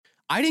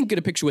I didn't get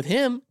a picture with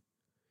him.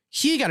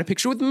 He got a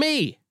picture with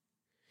me.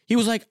 He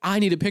was like, I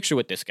need a picture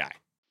with this guy.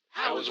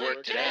 How was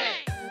work today?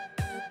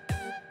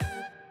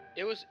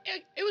 It was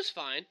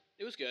fine.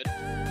 It was good.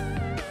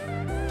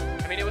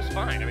 I mean, it was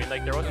fine. I mean,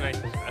 like, there wasn't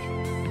anything special.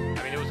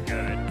 I mean, it was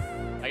good.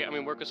 I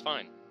mean, work was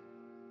fine.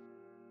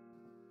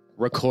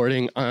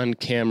 Recording on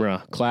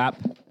camera. Clap.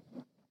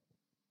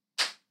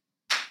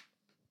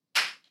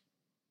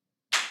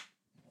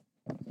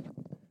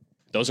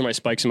 Those are my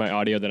spikes in my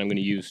audio that I'm going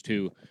to use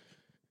to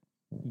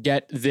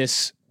get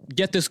this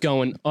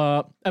going.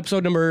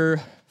 Episode number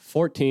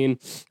 14.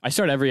 I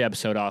start every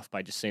episode off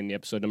by just saying the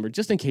episode number,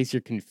 just in case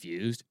you're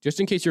confused, just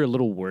in case you're a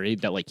little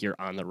worried that like you're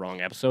on the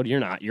wrong episode. You're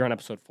not. You're on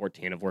episode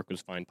 14 of Work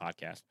Was Fine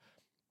podcast.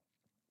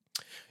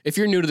 If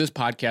you're new to this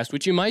podcast,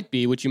 which you might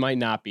be, which you might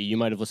not be, you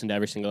might have listened to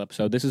every single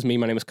episode. This is me.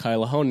 My name is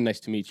Kyle Ahonen.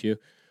 Nice to meet you.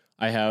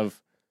 I have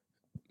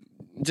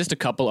just a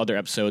couple other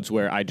episodes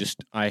where I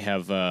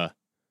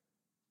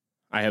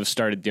have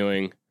started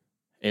doing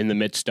in the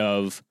midst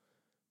of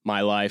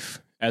my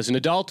life as an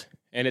adult,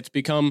 and it's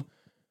become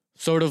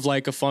sort of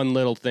like a fun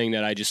little thing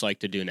that I just like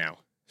to do now.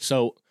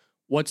 So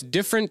what's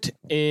different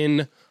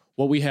in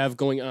what we have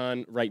going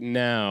on right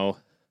now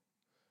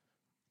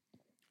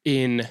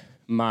in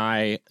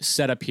my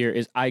setup here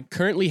is I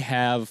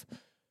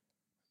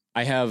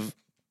have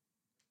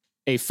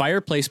a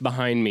fireplace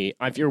behind me.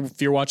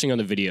 If you're watching on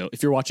the video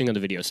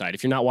side,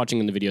 if you're not watching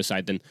on the video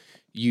side, then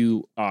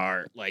you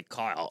are like,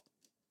 Kyle,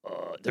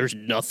 there's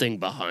nothing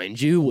behind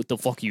you. What the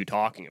fuck are you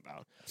talking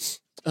about?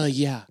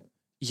 Yeah,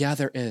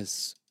 there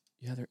is.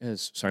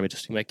 Sorry, I'm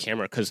adjusting my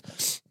camera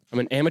because I'm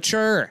an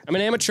amateur.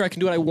 I can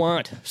do what I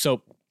want.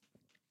 So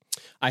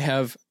I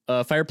have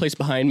a fireplace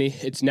behind me.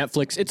 It's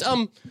Netflix.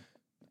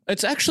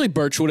 It's actually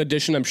Birchwood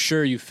edition. I'm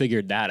sure you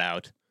figured that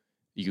out.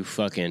 You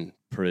fucking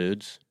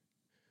prudes.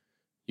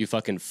 You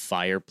fucking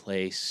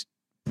fireplace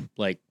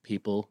like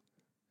people.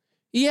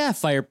 Yeah,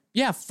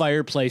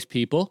 fireplace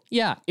people.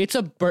 Yeah, it's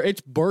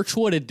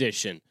Birchwood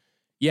edition.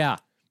 Yeah,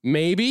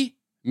 maybe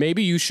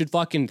you should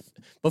fucking,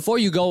 before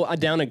you go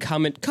down and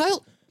comment,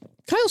 Kyle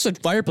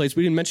said fireplace.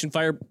 We didn't mention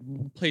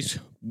fireplace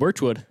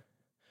Birchwood.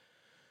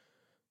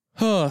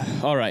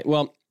 All right.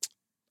 Well,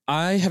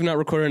 I have not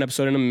recorded an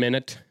episode in a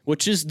minute,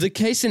 which is the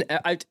case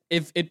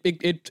if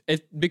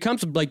it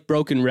becomes like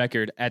broken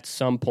record at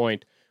some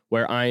point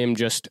where I am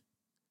just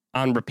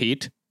on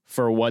repeat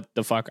for what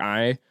the fuck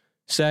I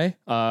say.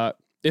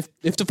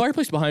 If the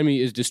fireplace behind me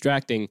is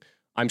distracting,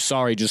 I'm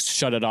sorry, just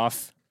shut it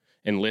off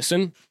and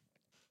listen.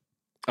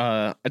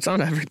 It's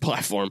on every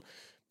platform.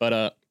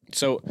 But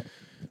so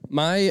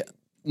the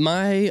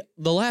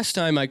last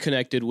time I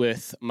connected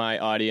with my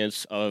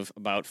audience of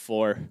about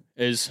 4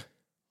 is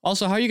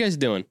also, how are you guys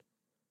doing?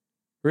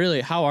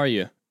 Really, how are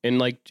you?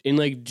 In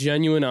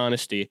genuine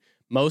honesty,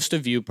 most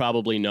of you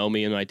probably know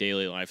me in my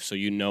daily life, so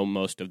you know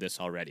most of this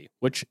already,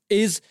 which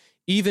is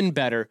even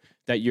better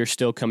that you're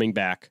still coming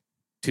back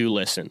to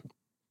listen,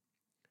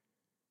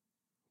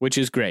 which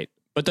is great.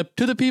 But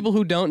to the people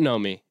who don't know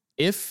me,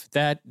 if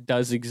that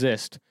does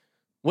exist,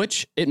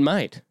 which it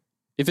might,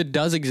 if it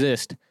does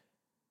exist,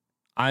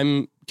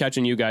 I'm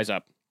catching you guys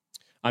up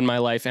on my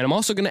life, and I'm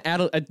also going to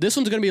add this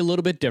one's going to be a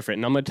little bit different,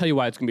 and I'm going to tell you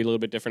why it's going to be a little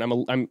bit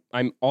different.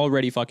 I'm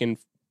already fucking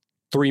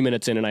 3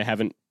 minutes in, and I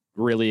haven't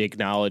really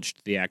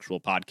acknowledged the actual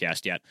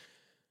podcast yet.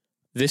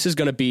 This is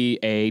going to be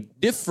a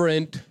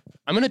different.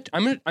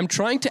 I'm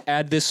trying to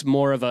add this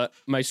more of a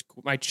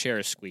my chair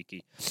is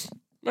squeaky.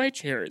 My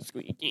chair is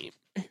squeaky.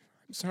 I'm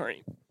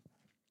sorry.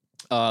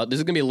 This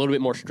is going to be a little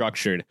bit more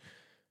structured.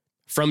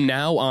 From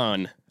now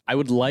on, I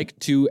would like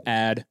to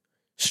add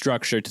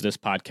structure to this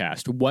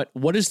podcast.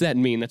 What does that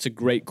mean? That's a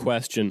great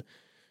question.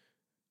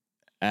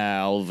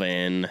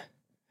 Alvin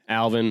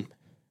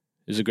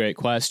is a great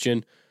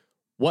question.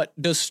 What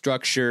does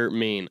structure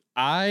mean?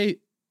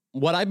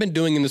 What I've been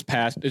doing in this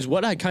past is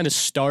what I built this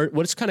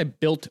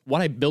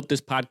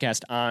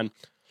podcast on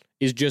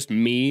is just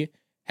me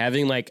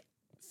having like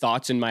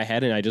thoughts in my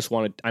head, and I just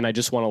want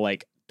to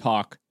like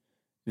talk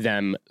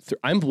them through.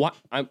 I'm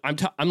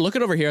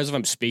looking over here as if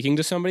I'm speaking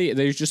to somebody.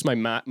 There's just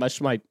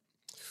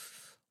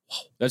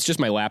that's just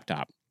my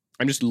laptop.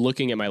 I'm just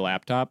looking at my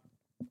laptop.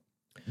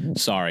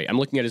 Sorry, I'm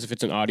looking at it as if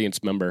it's an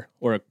audience member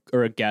or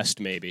a guest,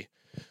 maybe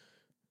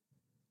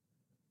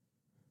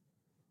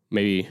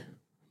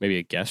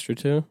a guest or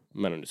two.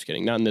 I'm just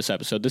kidding. Not in this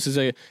episode. This is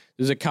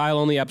a Kyle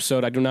only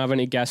episode. I do not have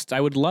any guests. I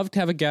would love to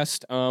have a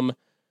guest, but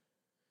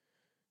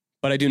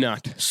I do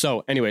not.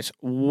 So, anyways,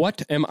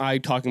 what am I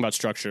talking about?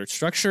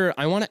 Structure.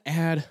 I want to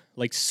add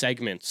like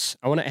segments.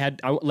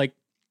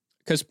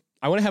 Because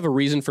I want to have a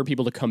reason for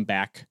people to come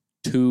back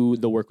to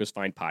the Work Was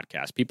Fine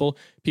podcast. People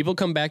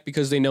come back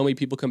because they know me.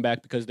 People come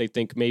back because they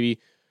think maybe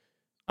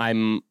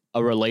I'm a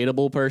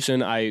relatable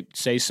person. I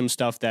say some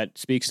stuff that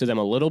speaks to them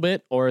a little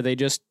bit, or they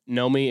just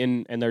know me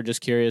and they're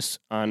just curious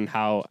on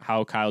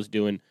how Kyle's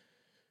doing,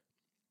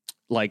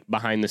 like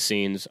behind the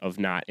scenes of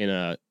not in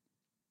a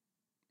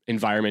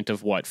environment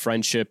of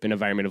friendship, an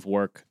environment of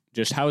work.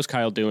 Just how is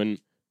Kyle doing?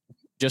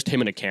 Just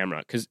him and a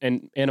camera,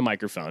 and a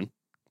microphone,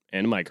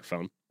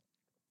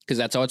 because because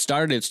that's how it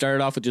started. It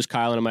started off with just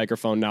Kyle and a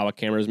microphone. Now a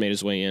camera's made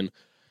his way in.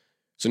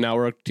 So now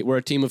we're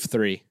a team of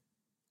three.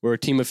 We're a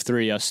team of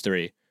three, us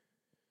three.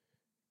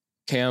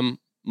 Cam,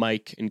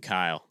 Mike, and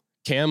Kyle.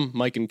 Cam,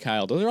 Mike, and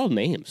Kyle. Those are all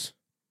names.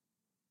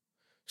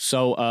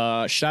 So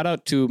shout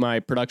out to my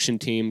production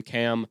team,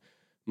 Cam,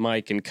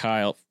 Mike, and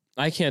Kyle.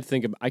 I can't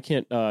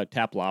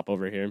tap lop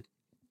over here.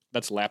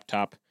 That's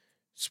laptop.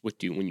 It's what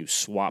when you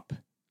swap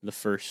the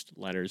first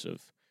letters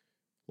of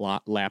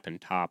lap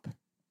and top.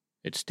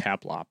 It's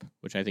tap lop,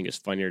 which I think is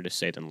funnier to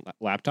say than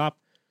laptop.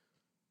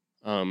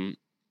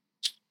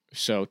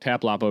 So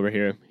tap lop over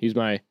here. He's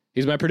my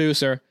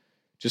producer.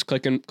 Just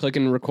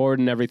clicking record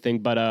and everything.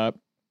 But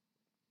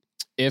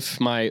if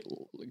my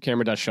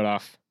camera does shut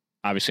off,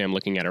 obviously I'm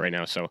looking at it right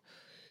now, so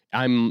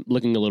I'm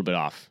looking a little bit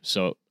off.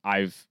 So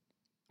okay.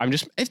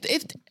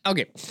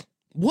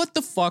 What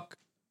the fuck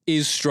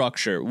is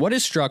structure? What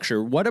is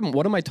structure? What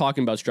am I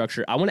talking about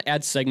structure? I want to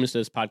add segments to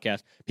this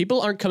podcast.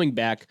 People aren't coming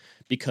back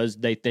because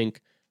they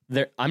think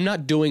I'm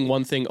not doing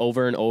one thing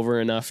over and over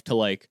enough to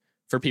like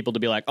for people to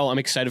be like, oh, I'm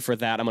excited for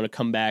that. I'm going to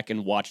come back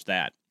and watch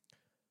that.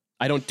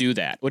 I don't do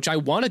that, which I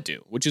want to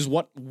do, which is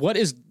what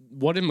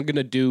am I going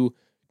to do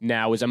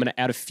now is I'm going to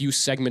add a few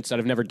segments that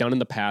I've never done in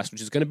the past, which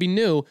is going to be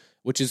new,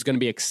 which is going to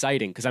be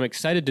exciting because I'm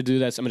excited to do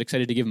this. I'm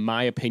excited to give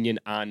my opinion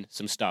on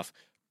some stuff.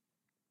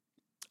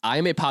 I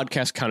am a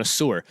podcast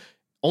connoisseur,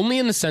 only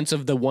in the sense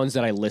of the ones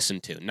that I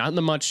listen to,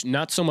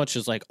 not so much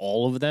as like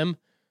all of them,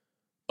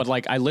 but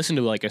like I listen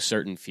to like a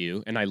certain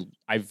few, and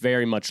I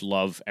very much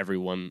love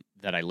everyone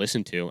that I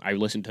listen to. I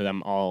listen to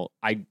them all.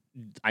 I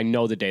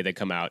know the day they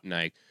come out, and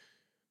I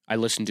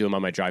listen to them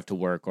on my drive to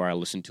work, or I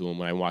listen to them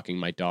when I'm walking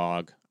my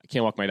dog. I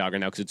can't walk my dog right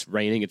now because it's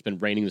raining. It's been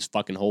raining this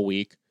fucking whole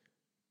week.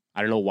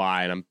 I don't know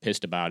why, and I'm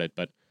pissed about it,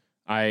 but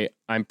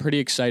I'm pretty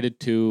excited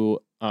to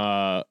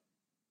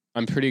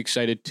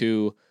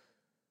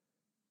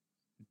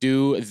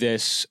do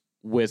this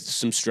with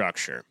some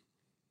structure.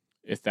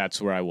 If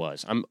that's where I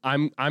was,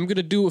 I'm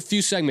gonna do a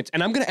few segments,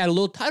 and I'm gonna add a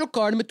little title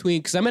card in between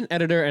because I'm an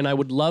editor, and I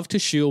would love to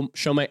show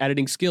my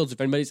editing skills.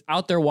 If anybody's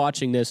out there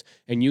watching this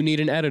and you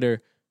need an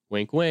editor,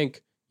 wink,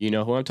 wink. You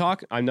know who I'm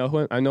talking. I know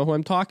who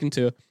I'm talking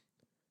to.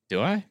 Do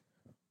I?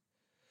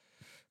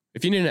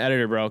 If you need an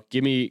editor, bro,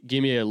 give me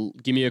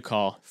a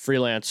call.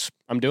 Freelance.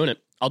 I'm doing it.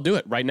 I'll do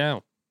it right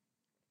now.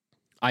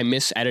 I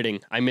miss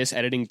editing. I miss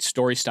editing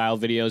story style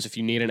videos. If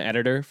you need an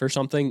editor for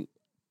something,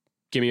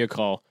 give me a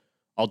call.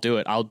 I'll do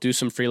it. I'll do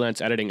some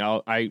freelance editing.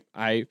 I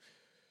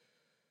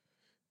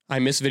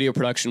miss video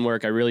production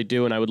work. I really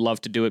do, and I would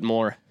love to do it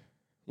more.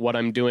 What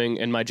I'm doing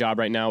in my job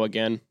right now,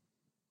 again,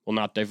 will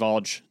not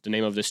divulge. The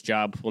name of this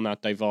job will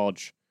not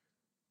divulge.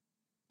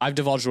 I've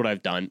divulged what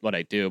I've done, what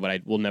I do, but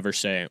I will never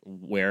say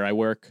where I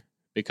work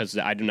because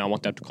I do not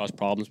want that to cause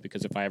problems,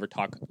 because if I ever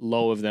talk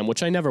low of them,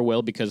 which I never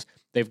will because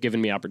they've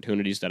given me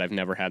opportunities that I've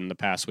never had in the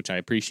past, which I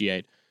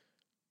appreciate.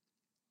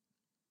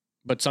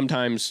 But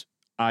sometimes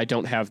I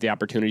don't have the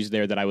opportunities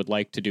there that I would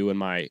like to do in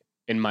my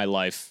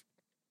life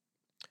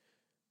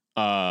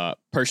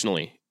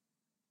personally.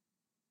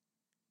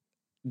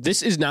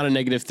 This is not a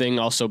negative thing.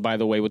 Also, by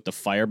the way, with the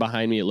fire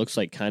behind me, it looks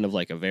like kind of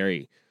like a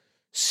very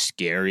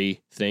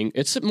scary thing.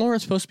 It's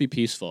supposed to be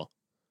peaceful.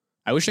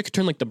 I wish I could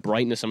turn like the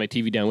brightness on my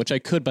TV down, which I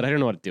could, but I don't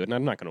know how to do it, and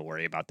I'm not going to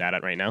worry about that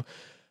right now.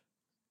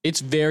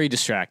 It's very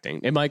distracting.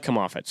 It might come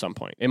off at some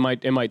point. It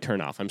might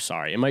turn off. I'm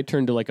sorry. It might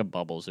turn to like a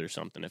bubbles or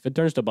something. If it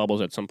turns to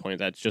bubbles at some point,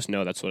 that's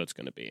what it's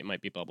going to be. It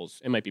might be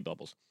bubbles.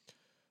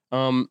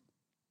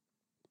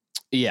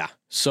 Yeah.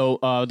 So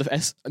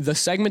the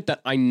segment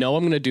that I know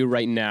I'm going to do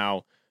right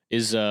now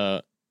is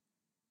I'm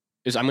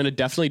going to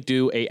definitely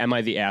do a Am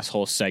I the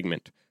Asshole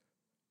segment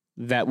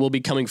that will be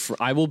coming from.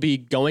 I will be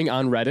going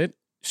on Reddit,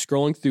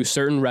 scrolling through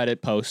certain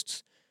Reddit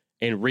posts,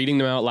 and reading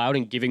them out loud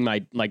and giving my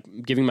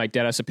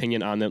dead ass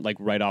opinion on them like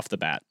right off the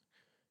bat.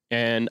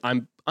 And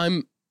I'm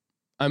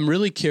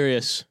really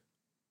curious.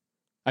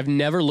 I've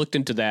never looked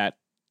into that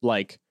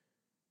like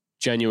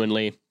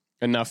genuinely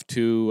enough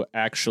to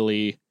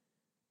actually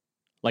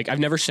like I've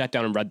never sat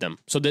down and read them.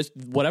 So this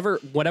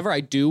whatever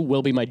I do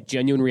will be my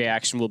genuine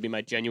reaction, will be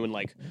my genuine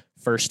like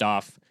first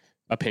off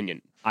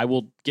opinion. I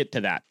will get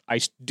to that. I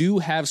do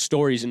have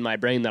stories in my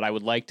brain that I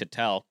would like to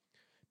tell,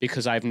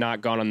 because I've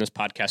not gone on this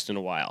podcast in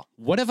a while.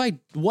 What have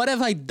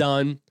I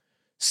done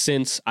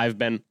since I've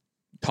been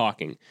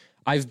talking?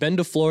 I've been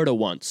to Florida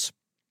once.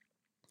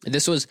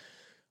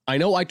 I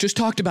know I just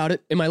talked about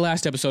it in my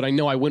last episode. I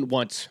know I went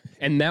once.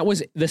 And that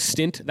was the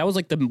stint. That was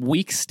like the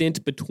week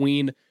stint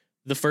between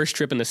the first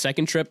trip and the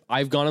second trip.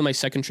 I've gone on my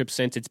second trip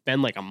since. It's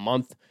been like a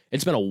month.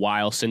 It's been a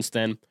while since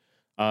then.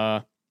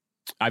 I've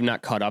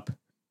not caught up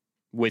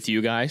with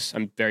you guys.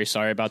 I'm very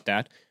sorry about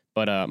that.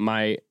 But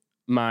my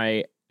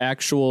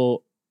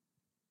actual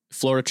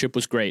Florida trip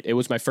was great. It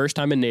was my first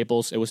time in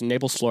Naples. It was in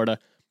Naples, Florida.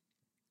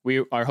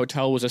 Our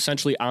hotel was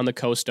essentially on the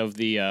coast of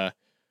the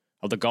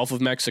Gulf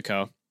of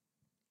Mexico.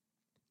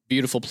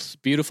 Beautiful,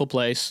 beautiful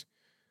place.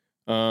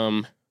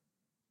 There's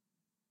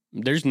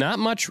not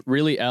much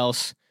really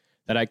else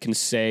that I can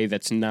say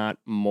that's not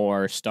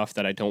more stuff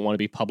that I don't want to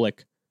be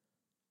public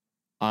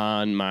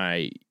on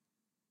my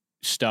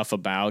stuff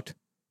about,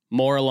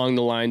 more along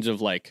the lines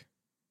of like,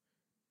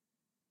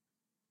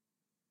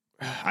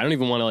 I don't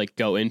even want to like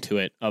go into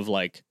it of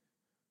like,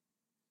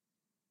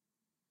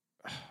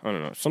 I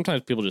don't know.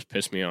 Sometimes people just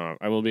piss me off.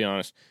 I will be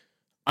honest.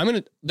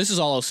 This is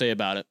all I'll say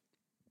about it.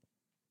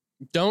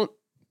 Don't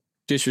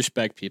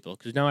disrespect people,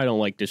 because now I don't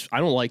like this. I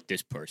don't like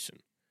this person.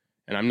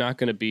 And I'm not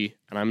going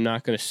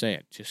to say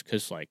it just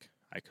because like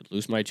I could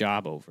lose my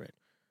job over it.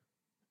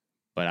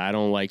 But I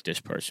don't like this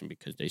person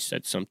because they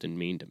said something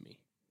mean to me.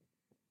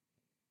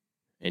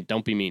 And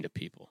don't be mean to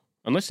people.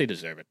 Unless they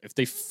deserve it. If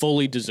they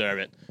fully deserve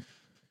it.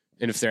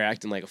 And if they're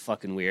acting like a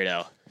fucking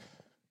weirdo.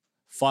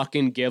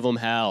 Fucking give them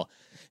hell.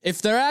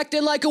 If they're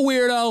acting like a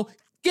weirdo,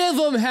 give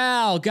them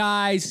hell,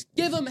 guys.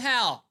 Give them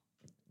hell.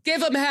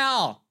 Give them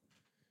hell.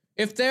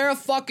 If they're a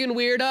fucking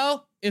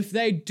weirdo, if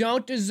they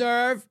don't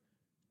deserve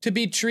to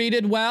be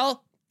treated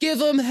well, give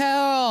them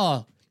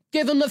hell.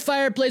 Give them the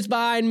fireplace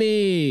behind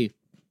me.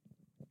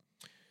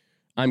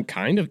 I'm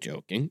kind of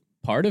joking.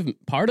 Part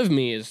of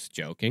me is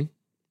joking.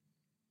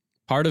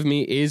 Part of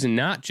me is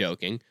not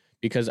joking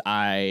because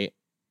that's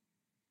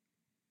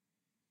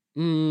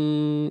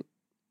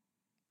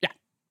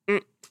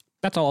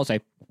all I'll say.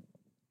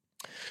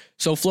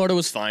 So Florida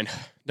was fine.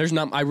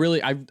 I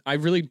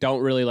really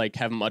don't really like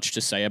have much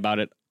to say about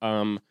it.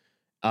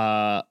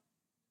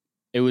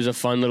 It was a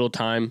fun little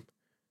time.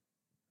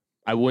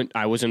 I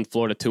was in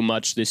Florida too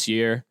much this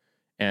year,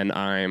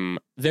 and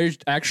there's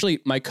actually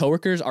my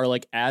coworkers are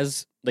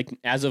as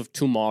of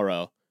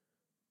tomorrow.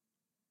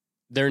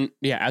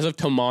 As of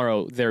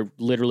tomorrow, they're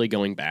literally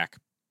going back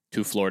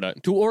to Florida,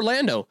 to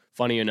Orlando,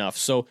 funny enough.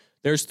 So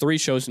there's three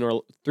shows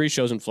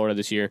in Florida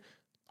this year.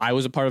 I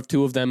was a part of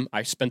two of them.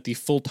 I spent the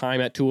full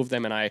time at two of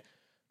them, and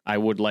I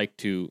would like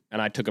to,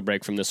 and I took a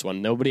break from this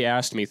one. Nobody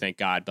asked me, thank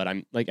God, but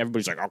I'm like,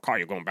 everybody's like, oh, Carl,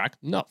 you're going back?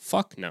 No,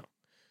 fuck no.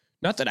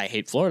 Not that I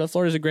hate Florida.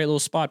 Florida's a great little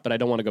spot, but I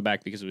don't want to go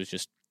back because it was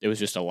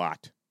just a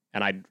lot.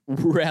 And I'd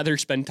rather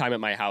spend time at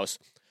my house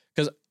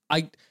because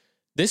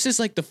this is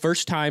like the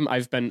first time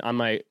I've been on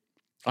my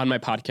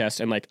podcast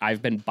and like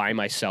I've been by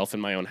myself in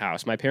my own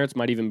house. My parents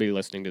might even be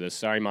listening to this.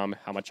 Sorry, Mom,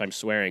 how much I'm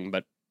swearing,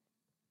 but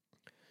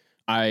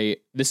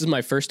this is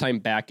my first time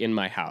back in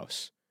my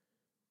house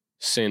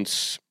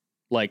since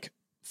like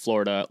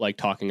Florida, like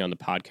talking on the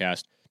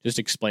podcast, just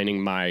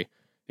explaining my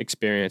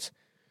experience.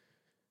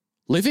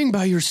 Living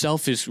by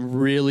yourself is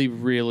really,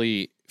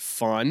 really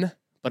fun,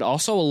 but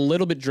also a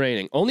little bit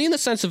draining. Only in the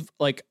sense of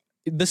like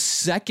the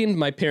second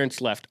my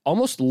parents left,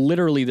 almost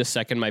literally the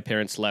second my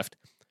parents left,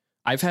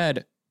 I've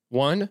had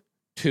 1,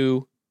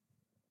 2,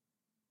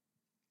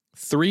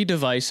 3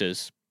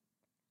 devices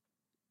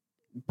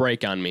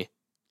break on me.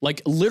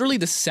 Like literally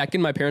the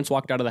second my parents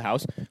walked out of the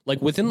house,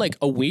 like within like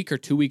a week or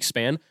 2 week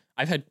span,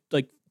 I've had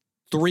like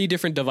 3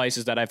 different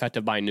devices that I've had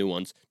to buy new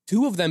ones.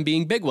 2 of them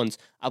being big ones.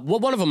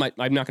 One of them I'm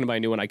not going to buy a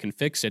new one. I can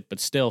fix it, but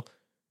still,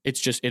 it's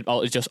just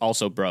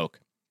also broke.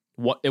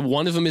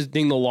 One of them is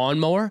being the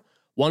lawnmower,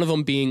 one of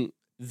them being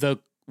the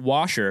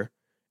washer,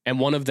 and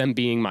one of them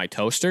being my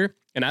toaster.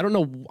 And I don't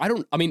know.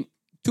 I mean,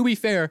 to be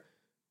fair,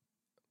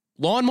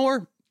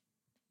 lawnmower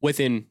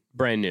within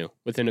brand new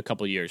within a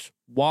couple years.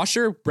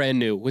 Washer brand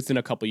new within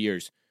a couple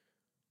years.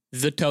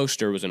 The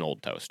toaster was an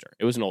old toaster.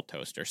 It was an old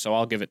toaster, so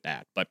I'll give it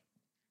that. But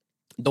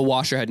the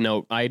washer I had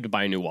to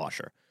buy a new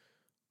washer.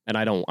 And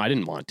I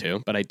didn't want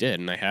to, but I did,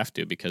 and I have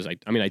to because I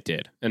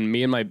did. And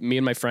me and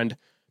my friend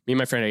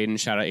Aiden,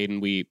 shout out Aiden,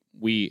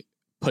 we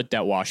put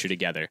that washer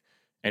together,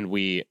 and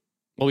we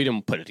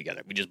didn't put it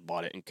together. We just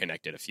bought it and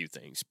connected a few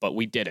things, but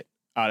we did it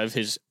out of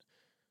his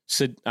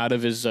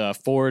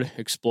Ford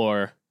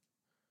Explorer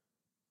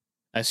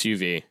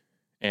SUV.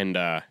 And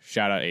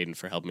shout out Aiden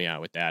for helping me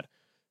out with that.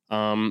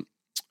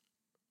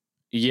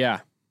 Yeah,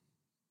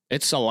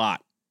 it's a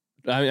lot.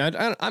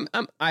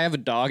 I have a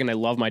dog, and I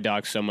love my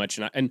dog so much,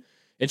 and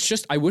it's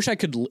just I wish I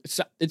could.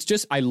 It's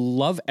just I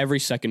love every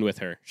second with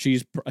her.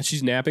 She's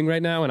napping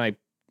right now, and I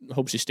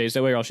hope she stays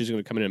that way, or else she's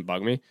going to come in and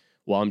bug me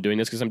while I'm doing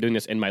this because I'm doing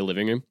this in my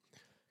living room.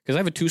 Because I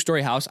have a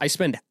 2-story house, I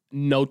spend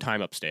no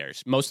time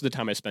upstairs. Most of the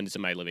time I spend is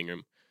in my living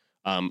room,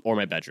 or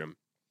my bedroom.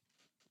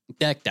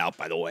 Decked out,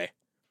 by the way.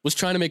 Was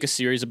trying to make a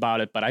series about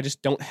it, but I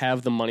just don't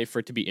have the money for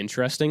it to be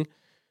interesting.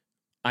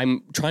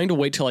 I'm trying to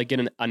wait till I get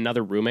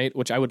another roommate,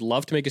 which I would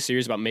love to make a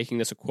series about making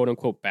this a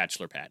quote-unquote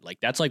bachelor pad. Like,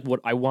 that's like what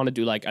I want to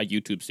do, like a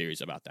YouTube series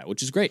about that,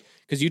 which is great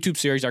because YouTube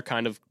series are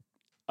kind of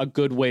a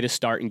good way to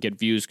start and get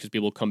views because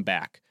people come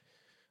back.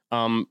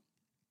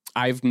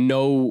 I've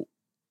no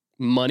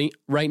money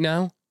right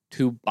now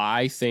to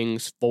buy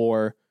things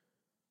for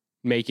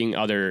making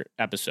other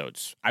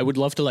episodes. I would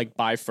love to like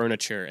buy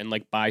furniture and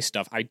like buy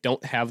stuff. I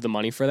don't have the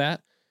money for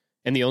that.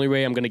 And the only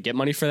way I'm going to get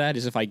money for that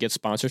is if I get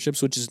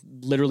sponsorships, which is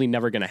literally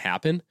never going to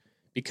happen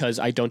because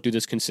I don't do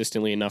this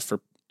consistently enough for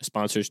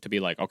sponsors to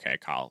be like, okay,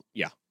 Kyle,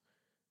 yeah.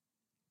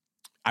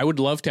 I would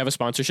love to have a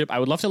sponsorship. I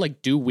would love to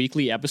like do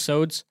weekly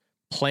episodes,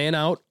 plan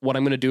out what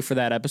I'm going to do for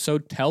that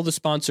episode, tell the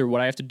sponsor what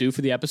I have to do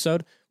for the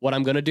episode, what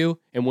I'm going to do,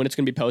 and when it's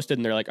going to be posted.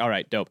 And they're like, all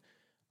right, dope.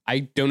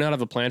 I do not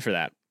have a plan for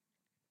that.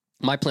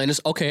 My plan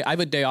is, okay, I have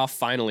a day off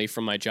finally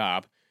from my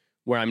job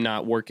where I'm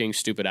not working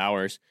stupid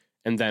hours.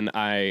 and then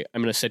I'm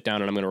going to sit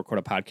down and I'm going to record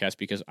a podcast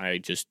because I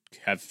just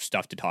have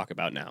stuff to talk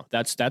about now.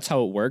 That's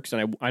how it works,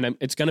 and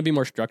it's going to be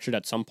more structured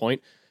at some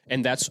point.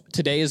 And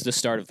today is the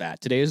start of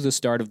that. Today is the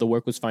start of the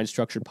Work Was Fine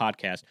Structured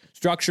podcast.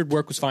 Structured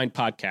Work Was Fine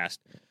podcast.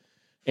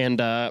 And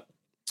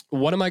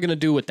what am I going to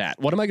do with that?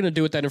 What am I going to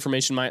do with that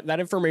information? That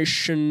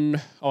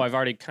information. Oh, I've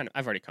already come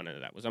into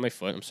that. Was that my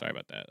foot? I'm sorry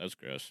about that. That was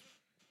gross.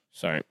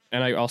 Sorry.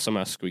 And I also am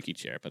a squeaky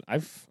chair, but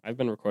I've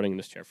been recording in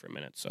this chair for a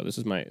minute, so this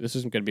is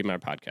going to be my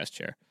podcast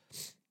chair.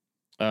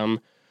 I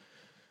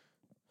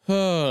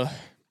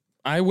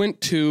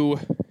went to.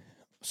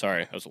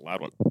 Sorry, that was a loud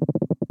one.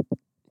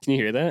 Can you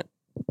hear that?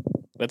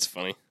 That's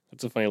funny.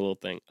 That's a funny little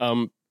thing.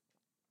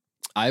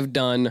 I've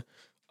done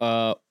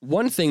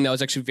one thing that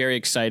was actually very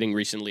exciting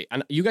recently,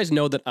 and you guys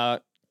know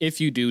that. If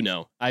you do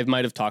know, I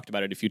might have talked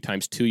about it a few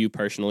times to you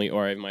personally,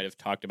 or I might have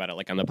talked about it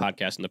like on the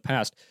podcast in the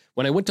past.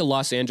 When I went to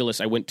Los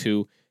Angeles, I went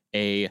to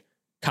a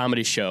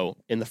comedy show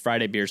in the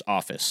FridayBeers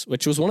office,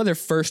 which was one of their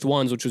first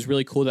ones, which was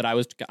really cool that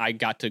I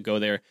got to go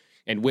there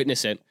and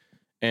witness it.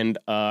 And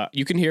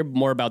you can hear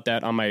more about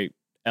that on my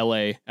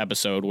LA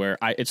episode where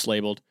it's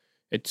labeled.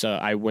 It's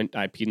I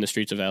peed in the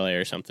streets of LA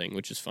or something,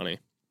 which is funny.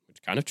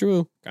 Which kind of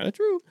true.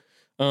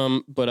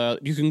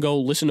 But you can go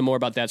listen to more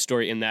about that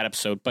story in that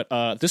episode. But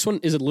this one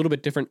is a little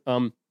bit different.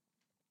 I'm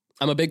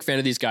a big fan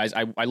of these guys.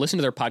 I listen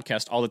to their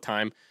podcast all the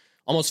time.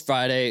 Almost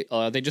Friday.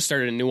 They just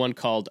started a new one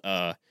called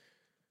a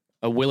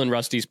Will and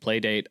Rusty's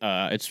Playdate.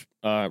 It's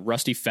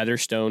Rusty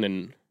Featherstone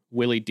and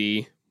Willie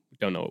D.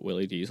 Don't know what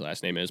Willie D's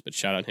last name is, but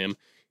shout out him.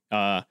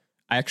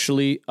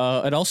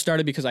 It all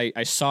started because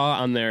I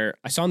saw on their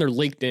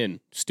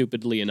LinkedIn,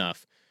 stupidly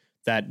enough,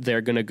 that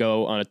they're going to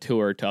go on a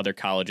tour to other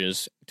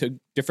colleges, to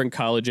different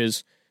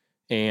colleges,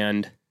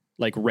 and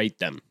like rate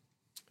them,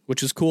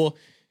 which is cool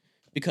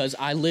because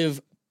I live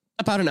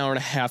about an hour and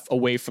a half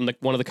away from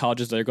one of the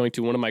colleges that they're going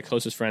to. One of my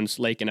closest friends,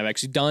 Lake, and I've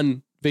actually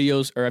done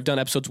videos or I've done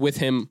episodes with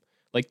him,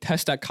 like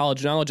Test That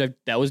College Knowledge.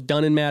 That was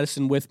done in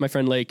Madison with my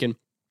friend Lake, and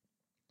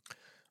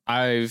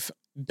I've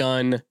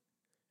done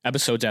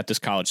episodes at this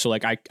college. So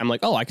like I'm like,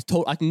 oh, I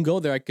can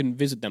go there, I can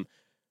visit them.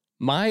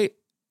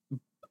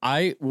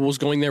 I was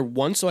going there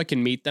once so I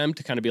can meet them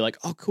to kind of be like,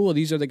 oh, cool.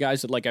 These are the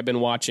guys that like I've been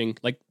watching,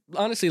 like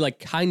honestly, like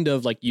kind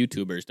of like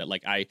YouTubers that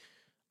like I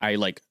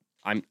don't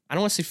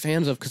want to say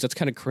fans of because that's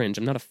kind of cringe.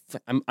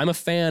 I'm a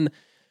fan,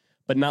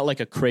 but not like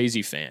a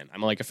crazy fan.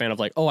 I'm like a fan of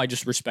like, oh, I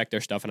just respect their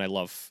stuff and I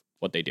love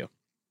what they do.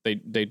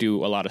 They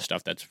do a lot of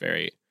stuff that's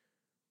very,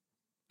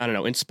 I don't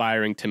know,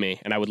 inspiring to me,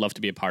 and I would love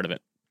to be a part of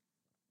it.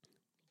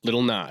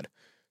 Little nod.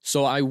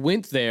 So I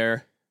went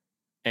there,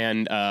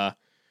 and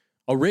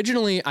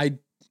originally I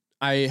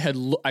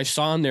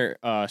saw on their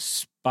their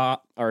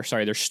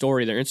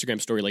story, their Instagram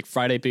story, like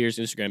FridayBeers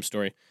Instagram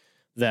story,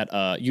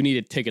 that you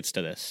needed tickets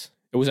to this.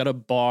 It was at a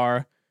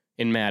bar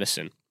in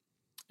Madison.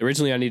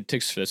 Originally, I needed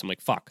tickets for this. I'm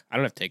like, fuck, I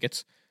don't have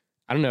tickets.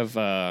 I didn't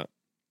know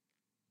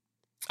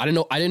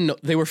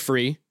they were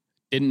free.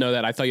 Didn't know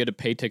that. I thought you had to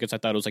pay tickets. I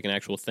thought it was like an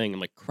actual thing. I'm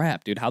like,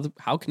 crap, dude.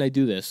 How can I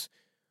do this?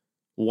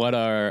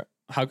 I'm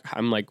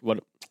like,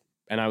 what?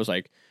 And I was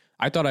like,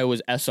 I thought I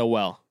was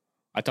SOL.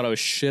 I thought I was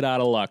shit out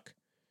of luck.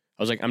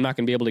 I was like, I'm not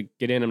going to be able to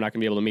get in. I'm not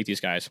going to be able to meet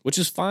these guys, which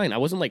is fine. I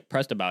wasn't like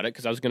pressed about it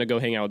because I was going to go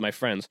hang out with my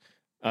friends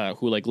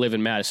who like live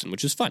in Madison,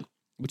 which is fun,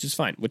 which is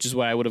fine, which is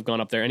why I would have gone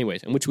up there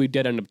anyways, and which we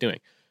did end up doing.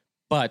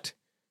 But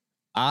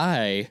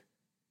I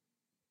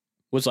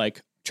was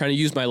like trying to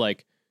use my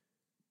like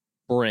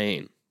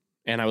brain,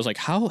 and I was like,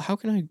 how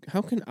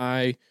can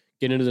I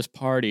get into this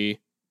party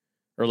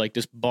or like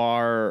this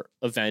bar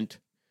event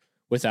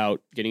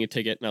without getting a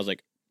ticket? And I was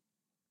like,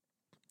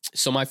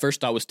 so my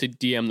first thought was to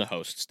DM the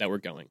hosts that were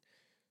going.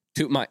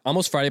 To my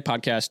Almost Friday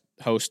podcast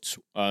hosts,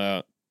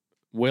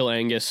 Will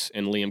Angus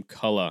and Liam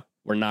Cullah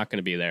were not going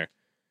to be there.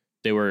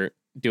 They were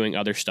doing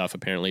other stuff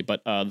apparently,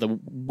 but the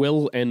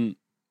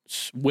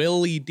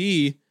Willie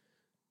D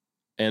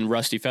and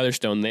Rusty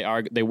Featherstone,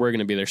 they were going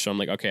to be there. So I'm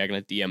like, okay, I'm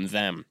going to DM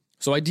them.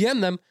 So I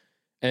DM'd them,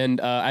 and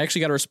I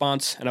actually got a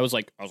response, and I was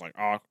like,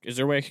 oh, is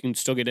there a way I can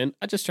still get in?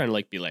 I'm just trying to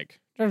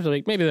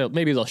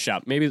maybe they'll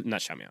shout, maybe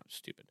not shout me out,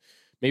 stupid.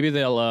 Maybe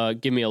they'll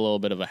give me a little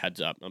bit of a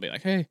heads up. I'll be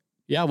like, hey,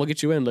 yeah, we'll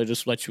get you in. They'll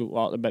just let you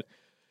out. But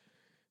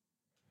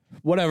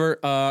whatever.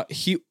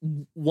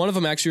 One of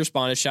them actually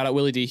responded. Shout out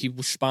Willie D. He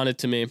responded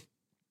to me.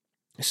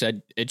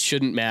 Said it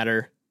shouldn't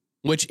matter,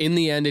 which in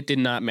the end it did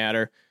not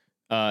matter.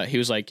 He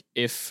was like,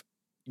 if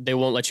they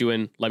won't let you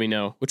in, let me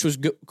know, which was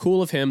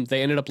cool of him.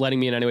 They ended up letting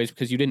me in anyways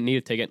because you didn't need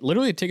a ticket.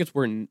 Literally, the tickets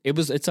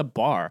it's a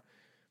bar.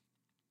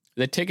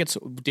 The tickets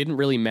didn't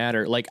really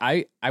matter. Like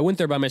I went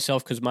there by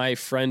myself because my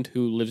friend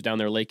who lives down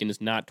there, Lakin, is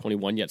not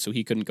 21 yet, so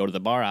he couldn't go to the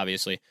bar,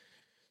 obviously.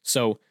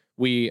 So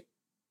I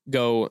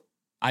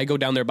go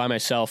down there by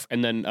myself,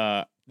 and then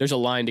there's a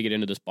line to get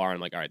into this bar. I'm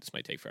like, all right, this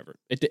might take forever.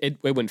 It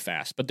went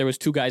fast, but there was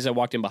two guys that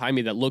walked in behind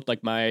me that looked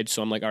like my age,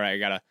 so I'm like, all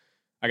right,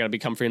 I gotta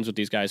become friends with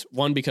these guys.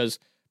 One, because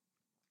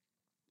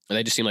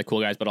they just seem like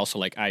cool guys, but also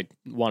like I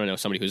want to know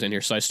somebody who's in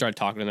here. So I started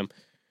talking to them,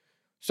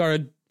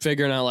 started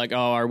figuring out like,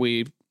 oh, are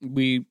we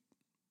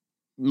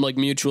like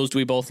mutuals? Do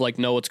we both like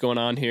know what's going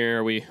on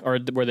here? Or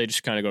were they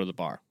just kind of go to the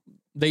bar?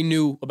 they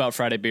knew about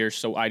Friday Beers,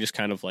 so I just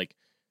kind of like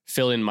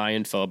fill in my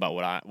info about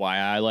why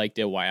I liked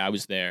it, why I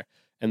was there,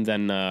 and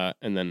then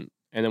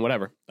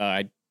whatever.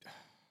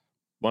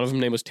 One of them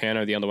name was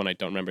Tanner, the other one I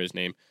don't remember his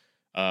name.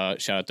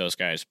 Shout out those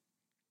guys.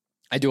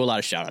 I do a lot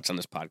of shout outs on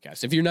this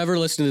podcast. If you've never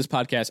listened to this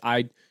podcast,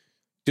 I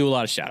do a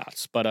lot of shout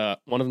outs. But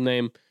one of them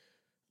name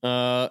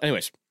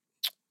anyways.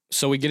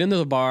 So we get into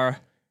the bar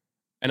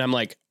and I'm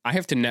like, I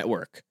have to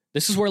network.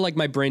 This is where like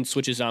my brain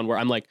switches on, where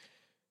I'm like,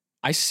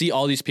 I see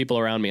all these people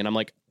around me and I'm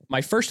like,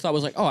 my first thought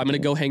was like, oh, I'm gonna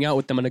go hang out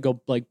with them. I'm gonna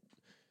go like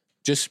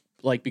just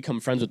like become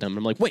friends with them. And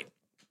I'm like, wait,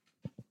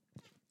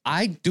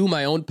 I do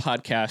my own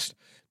podcast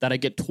that I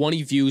get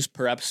 20 views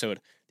per episode.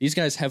 These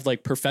guys have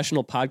like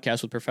professional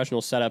podcasts with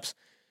professional setups,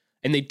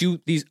 and they do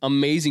these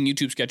amazing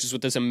YouTube sketches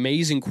with this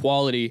amazing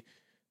quality,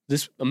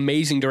 this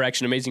amazing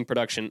direction, amazing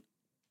production.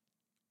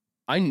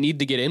 I need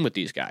to get in with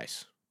these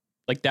guys.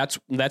 Like that's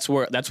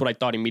what I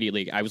thought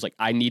immediately. I was like,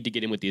 I need to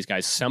get in with these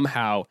guys.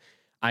 Somehow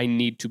I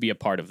need to be a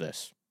part of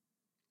this.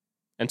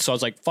 And so I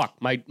was like, fuck,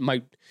 my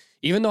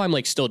even though I'm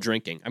like still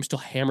drinking, I'm still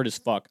hammered as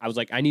fuck. I was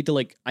like, I need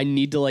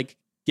to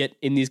get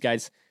in these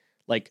guys,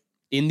 like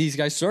in these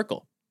guys'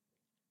 circle.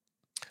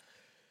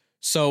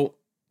 So,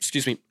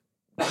 excuse me.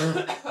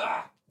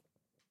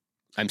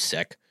 I'm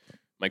sick.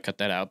 Might cut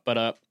that out.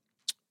 But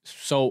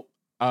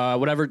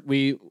whatever,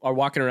 we are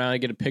walking around, I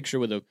get a picture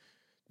with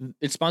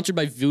it's sponsored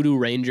by Voodoo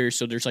Rangers,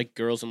 so there's like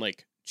girls in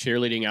like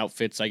cheerleading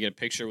outfits. I get a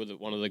picture with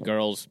one of the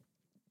girls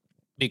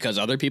because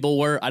other people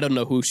were. I don't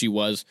know who she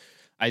was.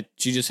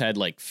 She just had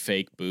like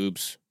fake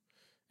boobs.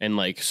 And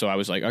like, so I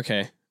was like,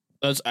 okay.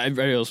 One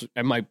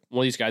of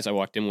these guys I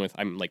walked in with,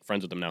 I'm like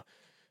friends with them now.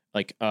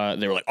 Like,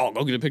 they were like, oh,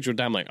 go get a picture with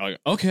them. I'm like,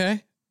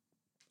 okay.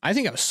 I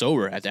think I was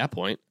sober at that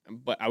point,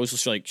 but I was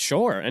just like,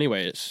 sure.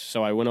 Anyways,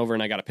 so I went over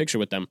and I got a picture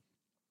with them.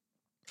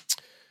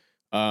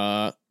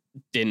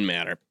 Didn't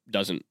matter.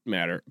 Doesn't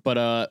matter.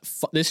 But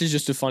this is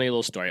just a funny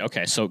little story.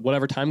 Okay, so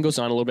whatever, time goes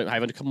on a little bit, I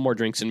have a couple more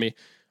drinks in me.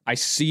 I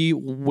see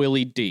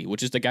Willie D,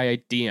 which is the guy I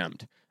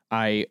DM'd.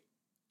 I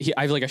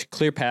have like a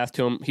clear path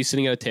to him. He's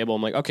sitting at a table.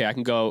 I'm like, okay, I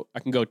can go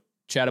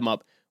chat him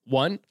up.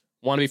 One,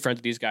 want to be friends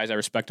with these guys. I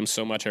respect them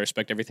so much. I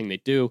respect everything they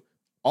do.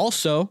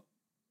 Also,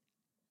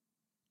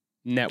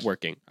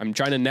 networking. I'm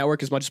trying to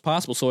network as much as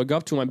possible. So I go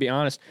up to him, I'll be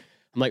honest.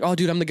 I'm like, oh,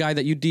 dude, I'm the guy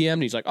that you DM'd.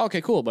 And he's like,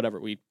 okay, cool, whatever.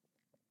 We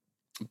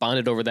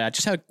bonded over that.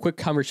 Just had a quick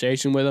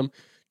conversation with him.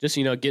 Just,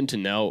 getting to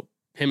know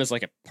him as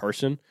like a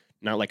person,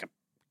 not like a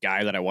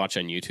guy that I watch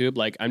on YouTube.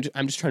 Like, I'm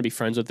just trying to be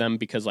friends with them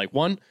because, like,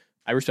 one,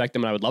 I respect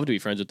them and I would love to be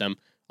friends with them.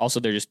 Also,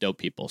 they're just dope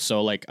people.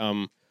 So, like,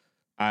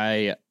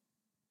 I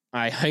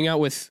hang out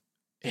with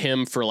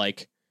him for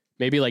like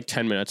maybe like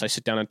 10 minutes. I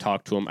sit down and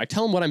talk to him. I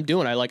tell him what I'm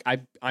doing.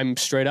 I'm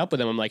straight up with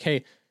him. I'm like,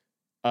 hey,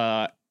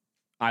 I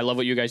love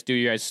what you guys do.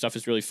 You guys' stuff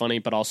is really funny,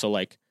 but also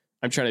like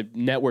I'm trying to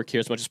network here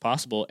as much as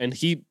possible. And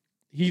he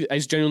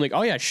is genuinely like,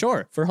 oh yeah,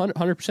 sure, for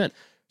 100%.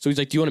 So he's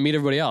like, do you want to meet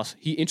everybody else?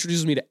 He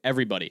introduces me to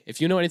everybody.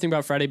 If you know anything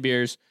about Friday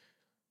Beers,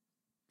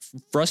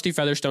 Rusty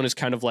Featherstone is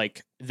kind of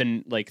like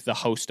the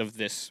host of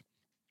this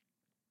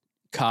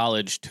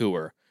college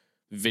tour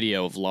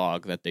video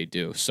vlog that they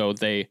do. So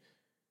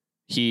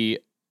he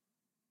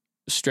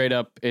straight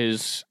up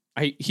he's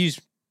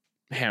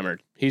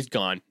hammered. He's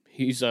gone.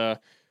 He's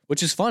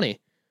which is funny.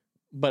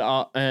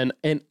 But and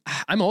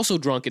I'm also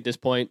drunk at this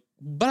point,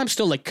 but I'm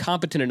still like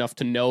competent enough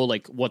to know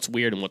like what's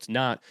weird and what's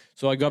not.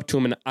 So I go up to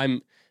him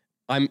and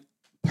I'm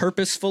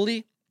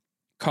purposefully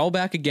call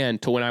back again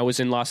to when I was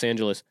in Los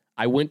Angeles.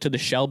 I went to the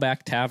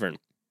Shellback Tavern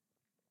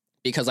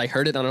because I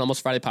heard it on an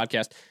Almost Friday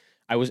podcast.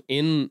 I was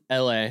in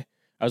LA.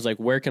 I was like,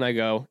 where can I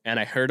go? And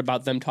I heard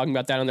about them talking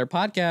about that on their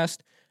podcast.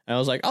 And I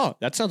was like, oh,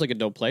 that sounds like a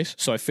dope place.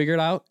 So I figured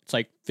out it's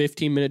like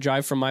 15-minute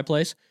drive from my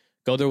place.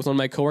 Go there with one of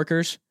my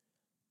coworkers.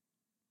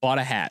 Bought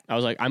a hat. I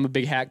was like, I'm a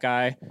big hat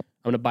guy. I'm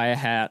going to buy a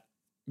hat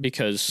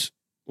because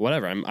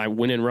whatever. I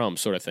win in Rome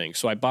sort of thing.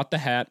 So I bought the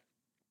hat.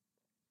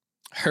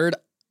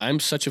 I'm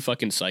such a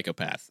fucking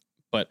psychopath,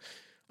 but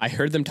I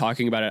heard them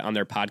talking about it on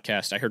their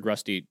podcast. I heard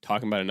Rusty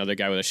talking about another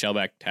guy with a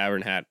Shellback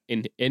Tavern hat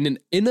in an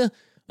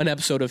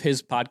episode of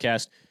his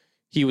podcast.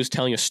 He was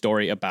telling a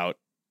story about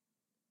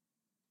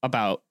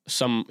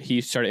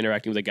he started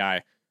interacting with a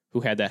guy who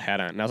had that hat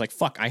on. And I was like,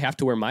 fuck, I have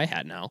to wear my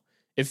hat now.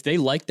 If they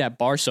like that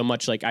bar so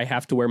much, like I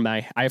have to wear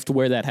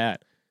that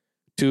hat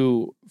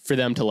for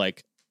them to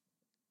like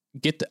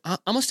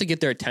almost to get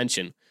their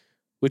attention,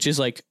 which is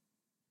like,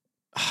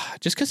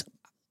 just because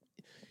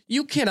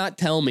you cannot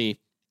tell me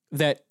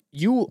that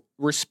you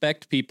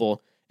respect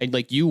people and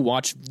like you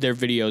watch their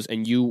videos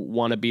and you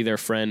want to be their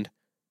friend.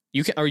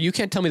 You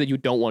can't tell me that you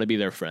don't want to be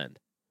their friend.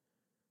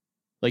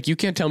 Like you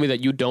can't tell me that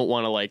you don't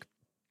want to like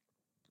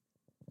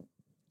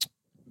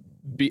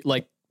be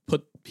like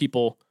put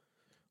people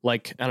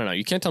like, I don't know.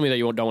 You can't tell me that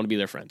you don't want to be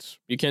their friends.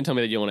 You can't tell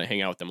me that you want to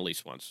hang out with them at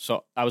least once.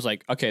 So I was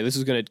like, okay, this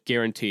is going to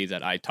guarantee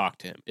that I talk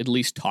to him, at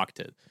least talk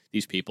to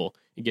these people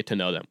and get to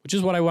know them, which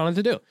is what I wanted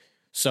to do.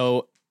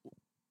 So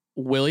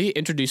Willie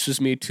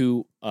introduces me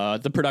to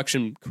the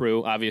production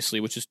crew, obviously,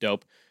 which is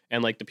dope,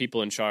 and like the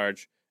people in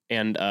charge,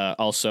 and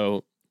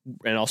also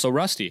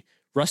Rusty.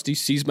 Rusty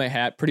sees my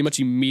hat pretty much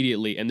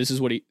immediately, and this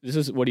is what he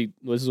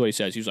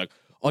says. He's like,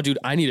 "Oh, dude,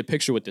 I need a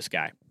picture with this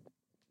guy."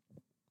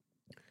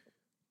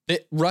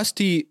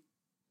 Rusty,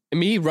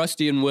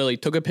 and Willie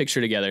took a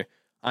picture together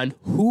on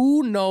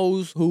who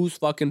knows whose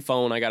fucking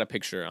phone I got a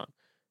picture on.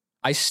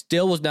 I'm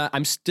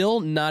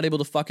still not able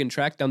to fucking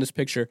track down this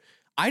picture.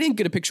 I didn't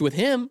get a picture with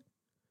him.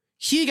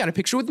 He got a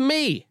picture with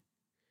me.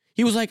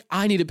 He was like,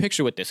 I need a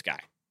picture with this guy.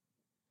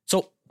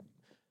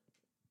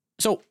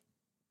 So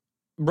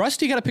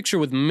Rusty got a picture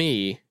with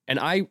me, and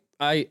I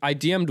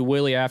DM'd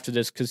Willie after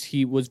this because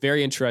he was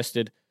very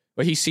interested,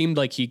 but he seemed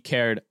like he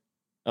cared.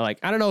 Like,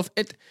 I don't know if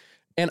it,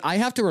 and I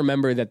have to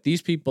remember that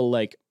these people,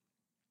 like,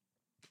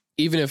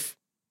 even if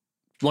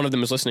one of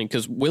them is listening,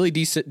 because Willie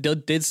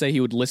did say he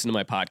would listen to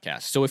my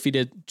podcast. So if he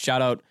did,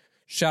 shout out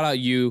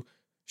you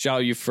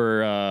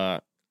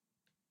for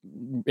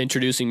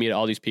introducing me to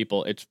all these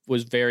people. It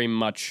was very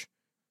much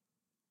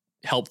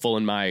helpful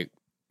in my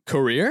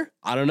career.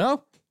 I don't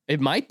know. It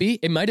might be.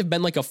 It might have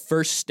been like a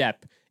first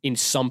step in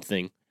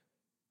something.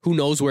 Who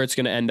knows where it's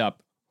going to end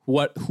up?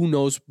 Who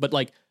knows? But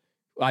like,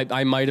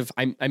 I might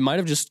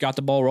have just got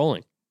the ball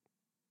rolling.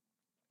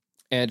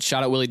 And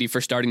shout out Willie D for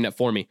starting that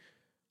for me.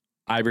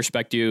 I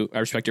respect you. I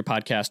respect your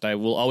podcast. I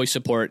will always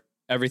support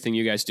everything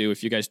you guys do.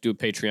 If you guys do a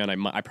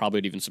Patreon, I probably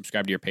would even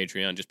subscribe to your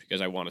Patreon just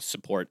because I want to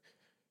support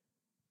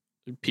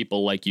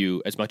people like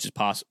you as much as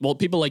possible. Well,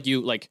 people like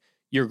you, like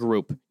your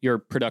group, your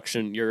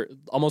production, your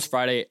Almost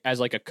Friday as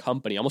like a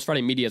company, Almost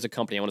Friday Media as a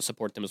company. I want to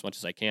support them as much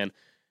as I can.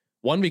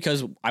 One,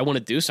 because I want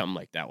to do something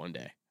like that one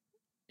day,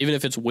 even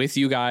if it's with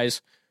you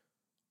guys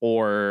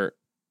or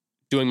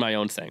doing my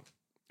own thing.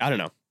 I don't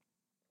know.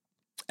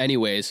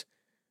 Anyways,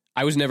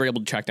 I was never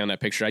able to track down that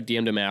picture. I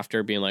DM'd him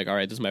after being like, all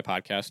right, this is my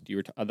podcast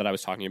that I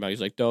was talking about. He's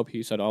like, dope.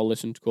 He said, I'll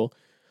listen. Cool.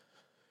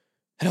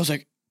 And I was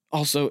like,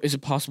 also, is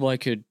it possible I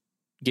could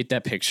get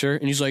that picture?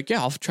 And he's like,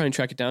 yeah, I'll try and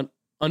track it down.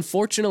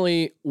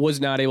 Unfortunately, was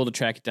not able to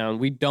track it down.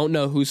 We don't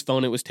know whose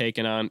phone it was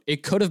taken on.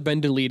 It could have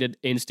been deleted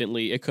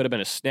instantly. It could have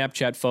been a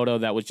Snapchat photo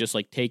that was just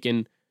like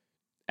taken,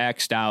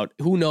 X'd out.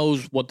 Who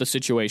knows what the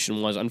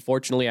situation was?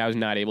 Unfortunately, I was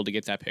not able to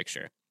get that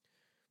picture,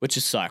 which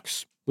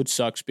sucks. Which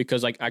sucks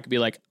because like I could be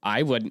like,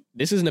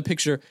 this isn't a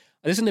picture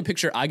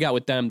I got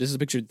with them. This is a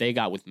picture they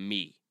got with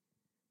me,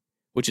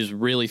 which is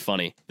really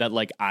funny that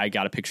like I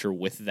got a picture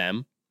with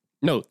them.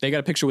 No, they got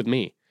a picture with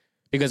me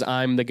because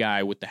I'm the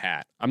guy with the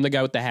hat. I'm the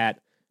guy with the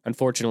hat.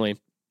 Unfortunately,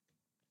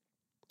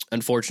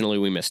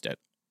 we missed it.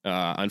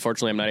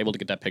 Unfortunately, I'm not able to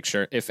get that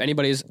picture. If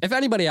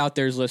anybody out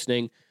there is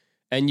listening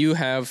and you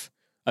have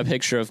a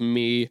picture of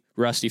me,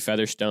 Rusty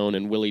Featherstone,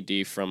 and Willie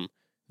D from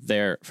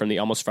the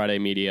Almost Friday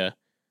Media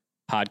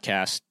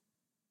podcast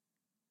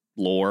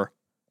lore,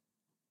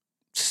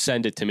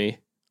 send it to me.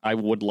 I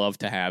would love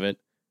to have it.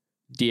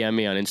 DM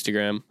me on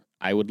Instagram.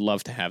 I would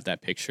love to have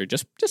that picture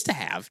just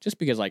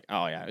because like,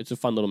 oh yeah, it's a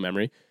fun little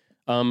memory.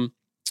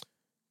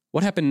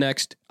 What happened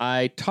next?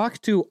 I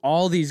talked to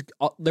all these,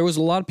 there was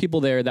a lot of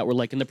people there that were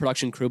like in the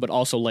production crew, but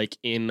also like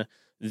in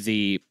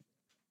the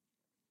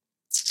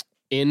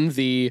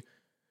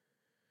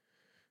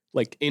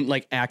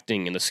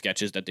acting in the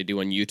sketches that they do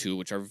on YouTube,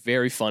 which are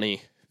very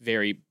funny.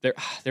 They're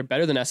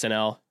better than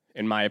SNL,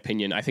 in my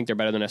opinion. I think they're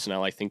better than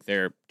SNL. I think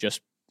they're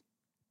just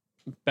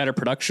better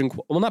production.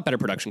 Well, not better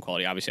production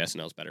quality. Obviously,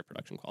 SNL is better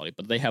production quality,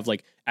 but they have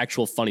like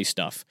actual funny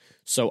stuff.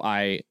 So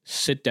I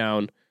sit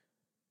down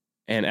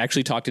and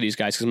actually talk to these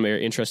guys because I'm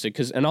very interested.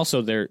 And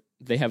also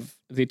they have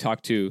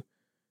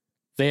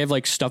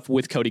like stuff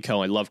with Cody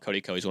Ko. I love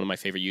Cody Ko. He's one of my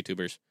favorite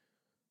YouTubers.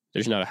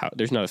 There's not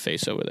a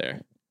face over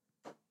there.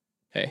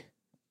 Hey,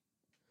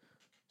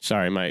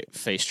 sorry, my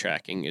face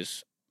tracking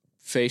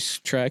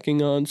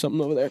on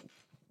something over there.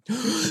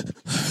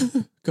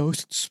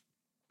 Ghosts.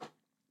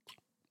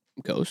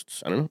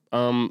 I don't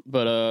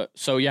know.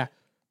 So yeah,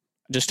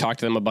 just talked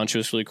to them a bunch. It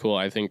was really cool.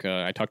 I think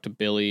I talked to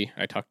Billy.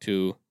 I talked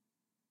to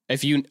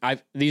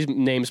these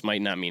names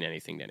might not mean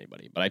anything to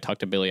anybody, but I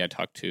talked to Billy. I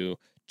talked to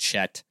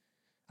Chet.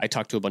 I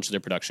talked to a bunch of their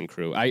production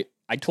crew. I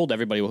told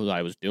everybody what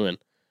I was doing.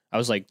 I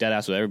was like dead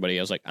ass with everybody.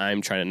 I was like,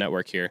 I'm trying to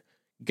network here.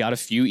 Got a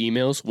few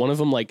emails.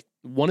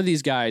 One of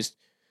these guys,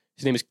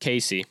 his name is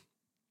Casey.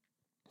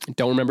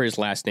 Don't remember his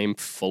last name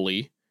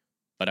fully,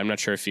 but I'm not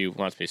sure if he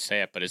wants me to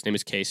say it, but his name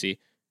is Casey.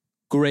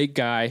 Great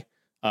guy.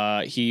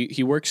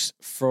 He works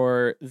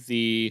for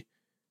the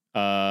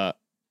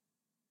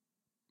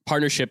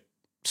partnership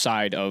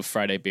side of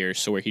FridayBeers,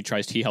 so where he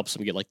helps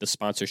them get like the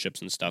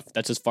sponsorships and stuff.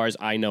 That's as far as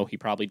I know. He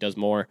probably does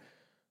more,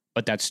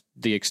 but that's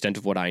the extent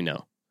of what I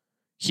know.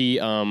 He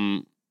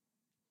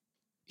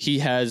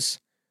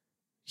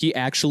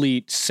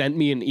actually sent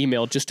me an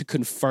email just to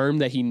confirm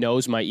that he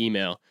knows my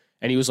email,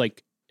 and he was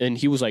like,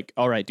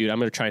 all right, dude, I'm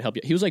gonna try and help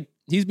you. He was like,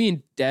 he's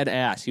being dead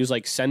ass. He was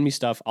like, send me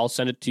stuff. I'll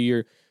send it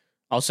to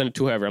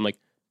whoever. I'm like,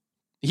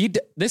 his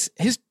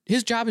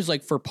job is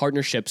like for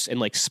partnerships and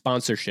like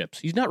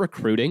sponsorships. He's not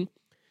recruiting.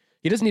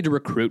 He doesn't need to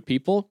recruit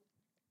people,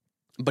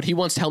 but he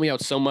wants to help me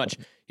out so much.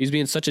 He's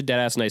being such a dead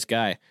ass nice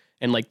guy.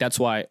 And like, that's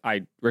why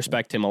I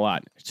respect him a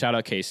lot. Shout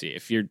out Casey.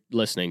 If you're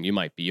listening, you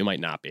might be, you might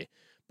not be,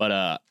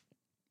 but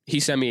he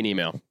sent me an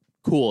email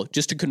cool,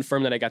 just to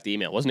confirm that I got the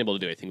email. Wasn't able to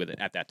do anything with it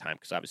at that time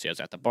because obviously I was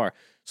at the bar.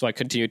 So I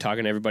continued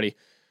talking to everybody.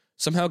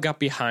 Somehow got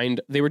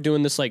behind. They were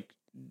doing this like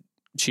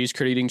cheese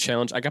curd eating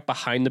challenge. I got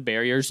behind the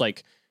barriers.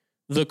 Like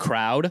the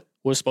crowd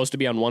was supposed to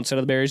be on one side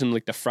of the barriers and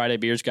like the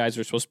FridayBeers guys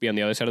were supposed to be on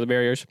the other side of the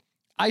barriers.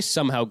 I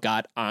somehow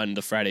got on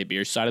the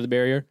FridayBeers side of the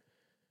barrier.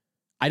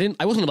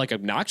 I wasn't like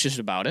obnoxious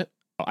about it.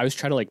 I was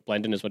trying to like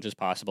blend in as much as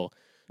possible.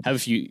 Have a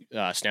few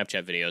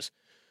Snapchat videos.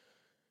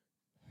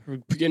 We're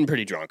getting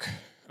pretty drunk.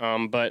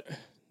 But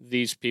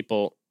these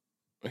people,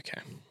 okay.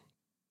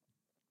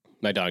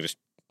 My dog just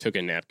took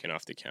a napkin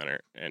off the counter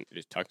and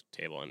just tucked the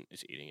table and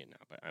is eating it now,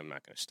 but I'm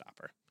not going to stop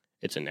her.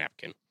 It's a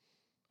napkin.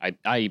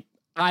 I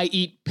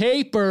eat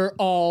paper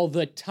all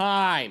the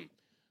time.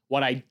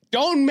 What I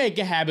don't make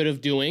a habit of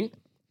doing,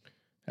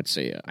 that's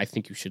a I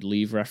think you should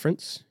leave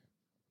reference.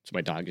 That's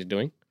what my dog is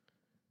doing.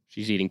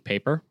 She's eating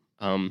paper.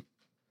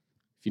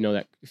 If you know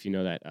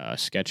that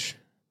sketch,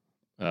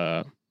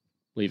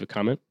 leave a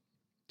comment.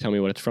 Tell me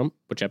what it's from,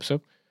 which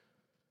episode.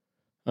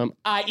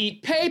 I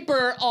eat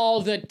paper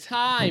all the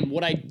time.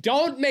 What I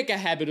don't make a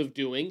habit of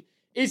doing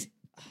is,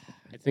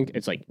 I think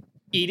it's like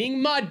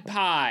eating mud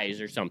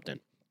pies or something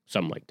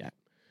like that.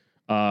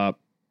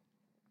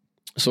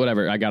 So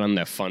whatever, I got on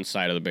the fun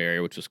side of the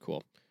barrier, which was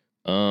cool.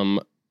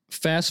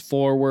 Fast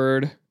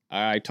forward,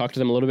 I talked to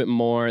them a little bit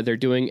more. They're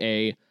doing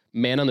a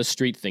man on the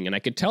street thing, and I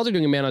could tell they're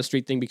doing a man on the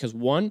street thing because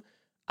one,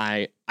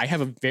 I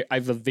have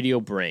a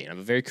video brain. I have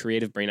a very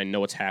creative brain. I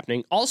know what's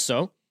happening.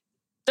 Also,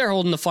 they're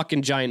holding the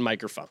fucking giant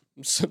microphone,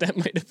 so that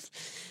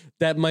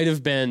might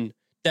have been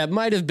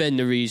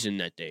the reason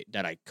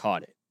that I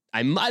caught it.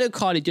 I might have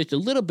caught it just a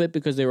little bit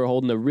because they were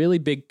holding a really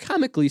big,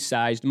 comically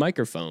sized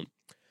microphone,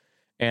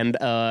 and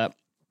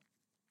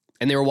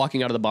they were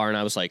walking out of the bar, and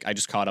I was like, I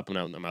just caught up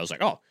on them. I was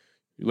like, oh,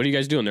 what are you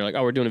guys doing? They're like,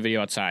 oh, we're doing a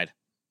video outside.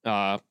 And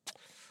I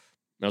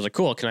was like,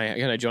 cool. Can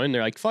I join?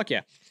 They're like, fuck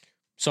yeah.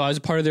 So I was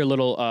a part of their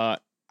little.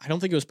 I don't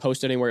think it was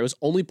posted anywhere. It was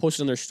only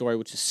posted on their story,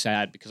 which is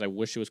sad because I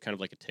wish it was kind of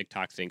like a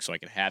TikTok thing so I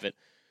could have it.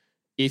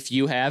 If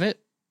you have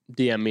it,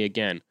 DM me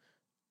again.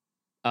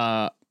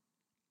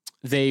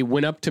 They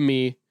went up to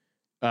me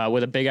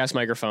with a big ass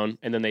microphone,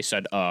 and then they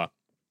said,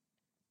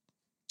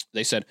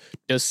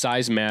 "Does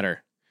size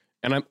matter?"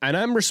 And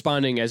I'm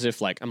responding as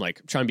if like I'm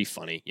like trying to be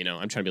funny, you know.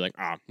 I'm trying to be like,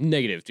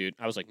 negative, dude.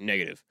 I was like,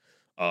 negative.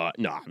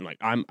 No,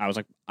 I was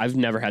like, I've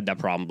never had that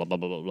problem. Blah blah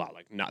blah blah blah.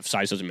 Like, not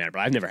size doesn't matter, but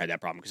I've never had that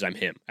problem because I'm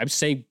him. I'm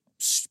saying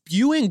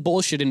spewing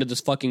bullshit into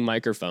this fucking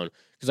microphone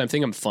because I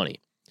think I'm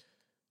funny.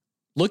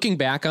 Looking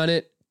back on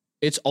it,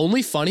 it's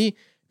only funny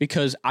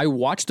because I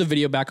watched the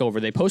video back over.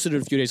 They posted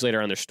it a few days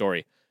later on their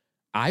story.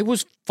 I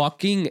was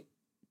fucking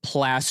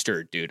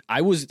plastered, dude.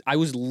 I was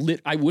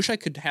lit. I wish I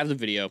could have the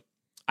video.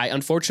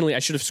 Unfortunately, I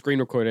should have screen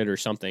recorded or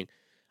something.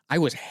 I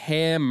was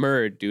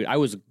hammered, dude. I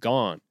was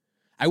gone.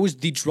 I was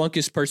the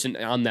drunkest person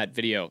on that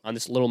video, on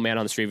this little man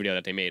on the street video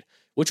that they made,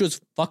 which was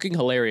fucking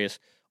hilarious.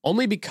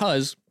 Only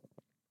because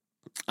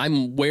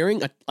I'm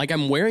wearing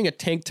a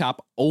tank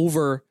top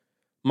over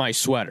my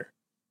sweater.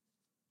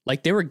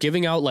 Like they were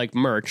giving out like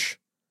merch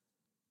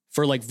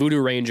for like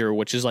Voodoo Ranger,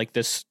 which is like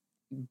this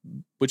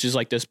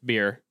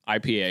beer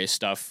IPA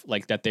stuff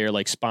like that they're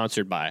like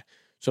sponsored by.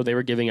 So they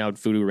were giving out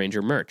Voodoo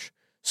Ranger merch.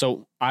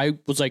 So I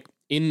was like,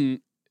 in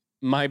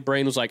my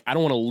brain was like, I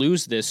don't want to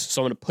lose this,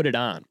 so I'm going to put it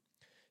on.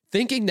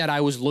 Thinking that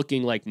I was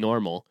looking like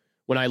normal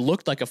when I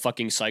looked like a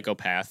fucking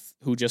psychopath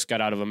who just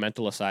got out of a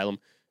mental asylum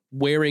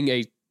wearing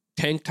a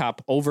tank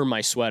top over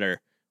my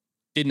sweater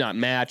did not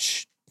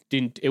match.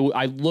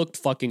 I looked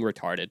fucking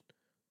retarded.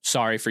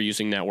 Sorry for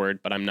using that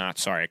word, but I'm not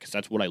sorry because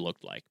that's what I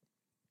looked like.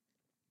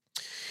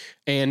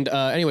 And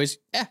anyways,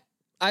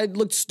 I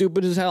looked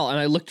stupid as hell,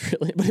 and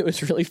but it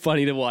was really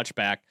funny to watch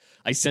back.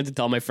 I sent it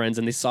to all my friends,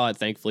 and they saw it,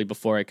 thankfully,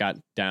 before they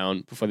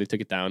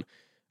took it down,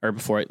 or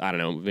before, I don't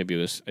know, maybe it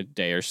was a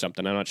day or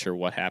something. I'm not sure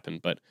what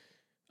happened, but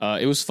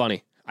it was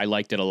funny. I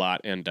liked it a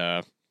lot, and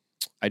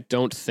I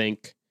don't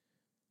think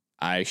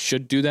I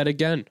should do that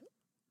again.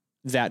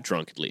 That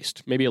drunk, at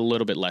least. Maybe a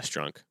little bit less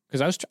drunk.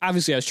 Because I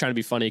was trying to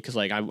be funny, because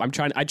like,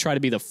 I try to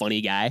be the funny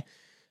guy.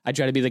 I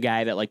try to be the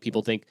guy that like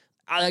people think,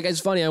 that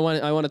guy's funny. I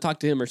want to talk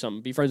to him or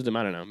something. Be friends with him.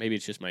 I don't know. Maybe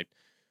it's just my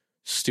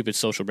stupid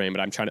social brain, but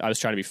I was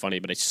trying to be funny,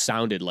 but I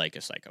sounded like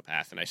a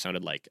psychopath, and I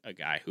sounded like a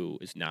guy who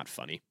is not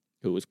funny,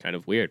 who was kind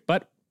of weird.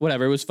 But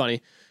whatever, it was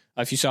funny.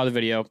 If you saw the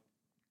video,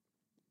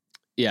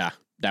 yeah,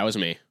 that was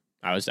me.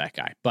 I was that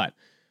guy. But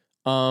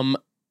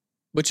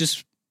which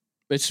is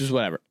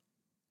whatever.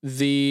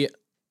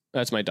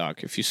 That's my dog.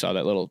 If you saw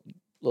that little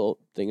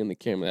thing in the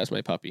camera, that's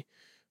my puppy.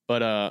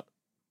 But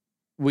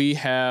we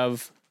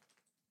have,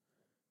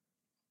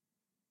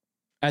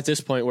 at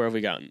this point, where have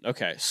we gotten?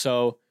 Okay,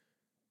 so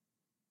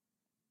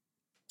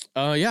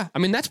yeah, I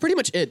mean, that's pretty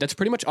much it. That's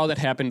pretty much all that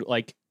happened,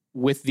 like,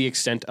 with the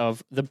extent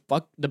of the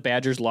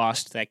Badgers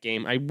lost that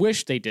game. I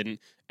wish they didn't.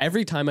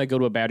 Every time I go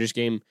to a Badgers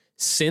game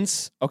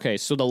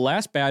so the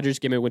last Badgers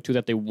game I went to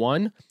that they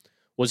won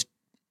was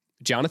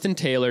Jonathan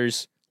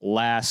Taylor's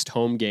last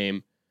home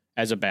game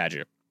as a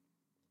Badger.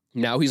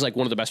 Now he's like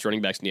one of the best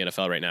running backs in the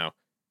NFL right now.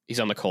 He's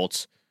on the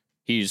Colts.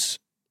 He's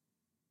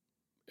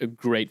a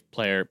great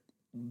player.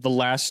 The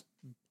last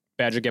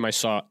Badger game I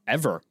saw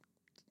ever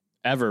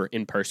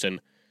in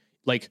person,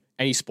 like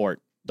any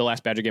sport, the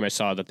last Badger game I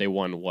saw that they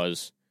won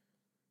was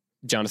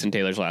Jonathan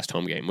Taylor's last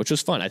home game, which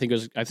was fun. I think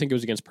it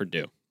was against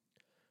Purdue.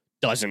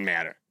 Doesn't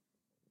matter.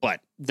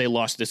 But they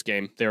lost this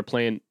game. They were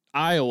playing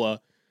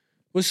Iowa.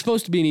 Was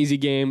supposed to be an easy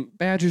game.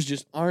 Badgers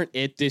just aren't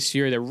it this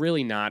year. They're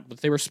really not,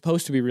 but they were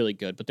supposed to be really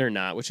good, but they're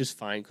not, which is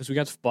fine because we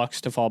got the Bucks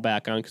to fall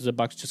back on because the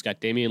Bucks just got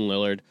Damian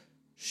Lillard.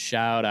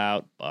 Shout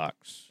out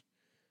Bucks.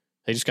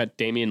 They just got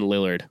Damian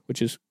Lillard,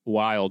 which is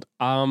wild.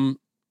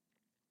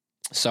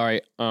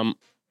 Sorry.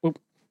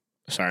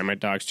 Sorry, my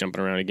dog's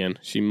jumping around again.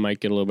 She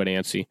might get a little bit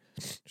antsy.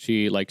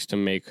 She likes to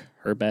make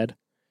her bed.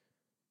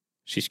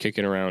 She's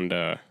kicking around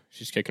a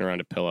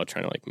pillow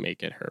trying to like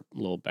make it her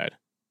little bed.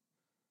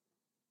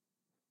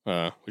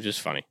 Which is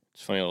funny.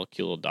 It's a funny little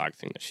cute little dog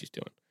thing that she's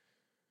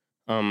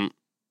doing.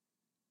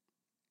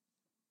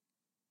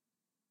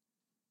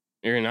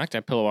 You're gonna knock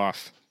that pillow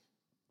off.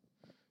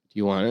 Do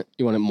you want it?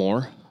 You want it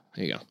more?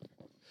 There you go.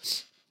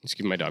 Let's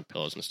give my dog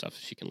pillows and stuff so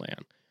she can lay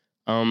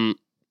on.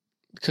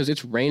 Because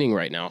it's raining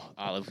right now,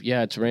 Olive.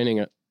 Yeah, it's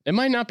raining. It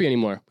might not be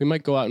anymore. We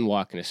might go out and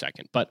walk in a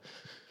second, but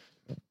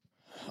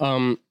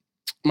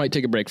might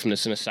take a break from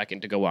this in a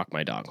second to go walk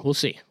my dog. We'll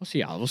see.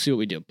 Olive. We'll see what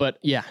we do. But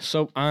yeah,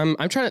 so I'm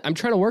trying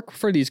to work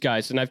for these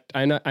guys, and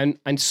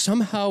I'm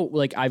somehow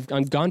like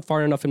I've gone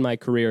far enough in my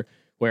career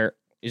where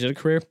is it a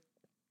career?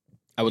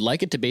 I would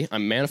like it to be.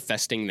 I'm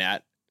manifesting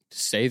that to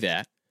say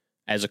that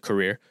as a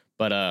career,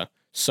 but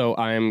so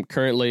I'm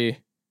currently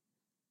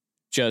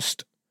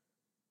just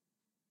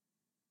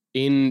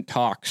in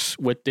talks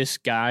with this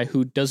guy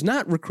who does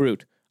not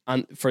recruit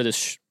for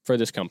this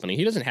company.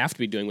 He doesn't have to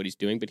be doing what he's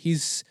doing, but he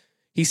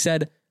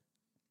said,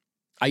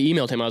 I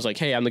emailed him. I was like,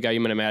 hey, I'm the guy you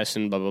met in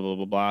Madison, blah, blah, blah,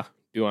 blah, blah.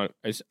 Do you want,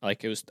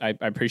 I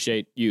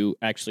appreciate you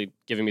actually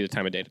giving me the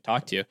time of day to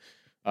talk to you.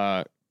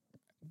 Do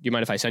you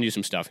mind if I send you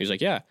some stuff? He's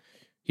like, yeah.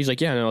 He's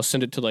like, yeah, and I'll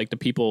send it to like the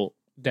people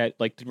that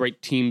like the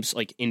right teams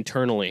like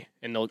internally,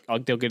 and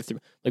they'll get it through.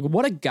 Like,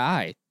 what a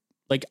guy.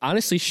 Like,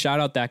 honestly, shout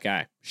out that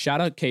guy.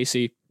 Shout out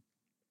Casey.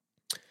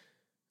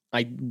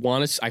 I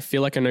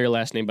feel like I know your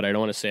last name, but I don't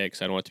want to say it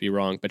because I don't want it to be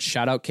wrong. But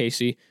shout out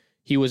Casey.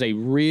 He was a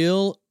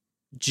real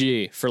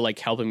G for like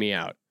helping me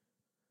out.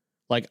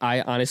 Like,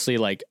 I honestly,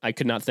 like, I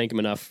could not thank him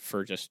enough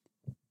for just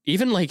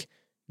even like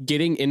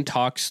getting in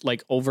talks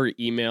like over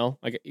email,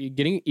 like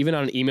getting even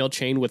on an email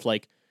chain with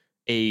like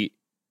a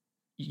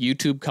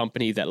YouTube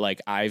company that like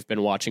I've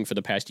been watching for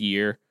the past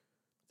year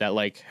that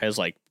like has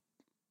like,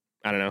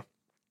 I don't know,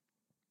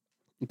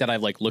 that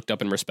I've like looked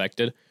up and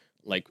respected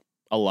like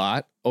a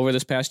lot over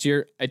this past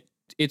year.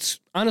 It's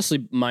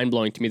honestly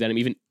mind-blowing to me that I'm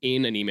even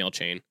in an email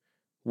chain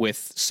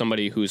with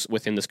somebody who's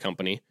within this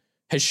company.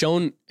 Has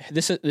shown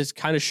this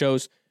kind of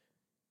shows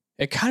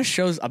it's kind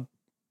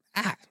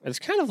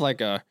of like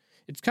one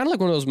of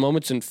those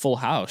moments in Full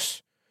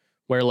House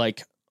where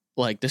like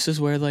this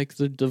is where like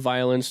the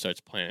violin starts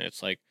playing.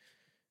 It's like,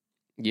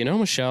 you know,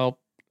 Michelle,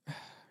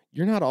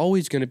 you're not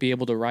always going to be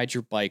able to ride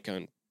your bike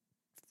on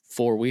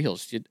four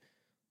wheels.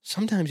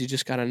 Sometimes you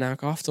just got to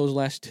knock off those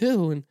last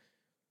two and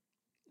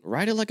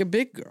ride it like a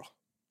big girl.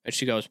 And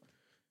she goes,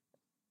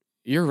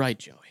 you're right,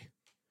 Joey.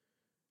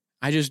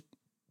 I just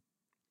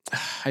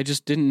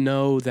didn't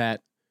know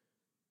that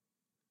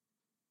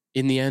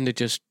in the end,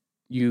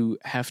 you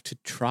have to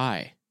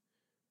try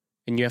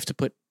and you have to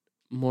put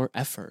more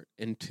effort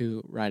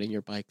into riding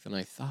your bike than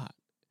I thought.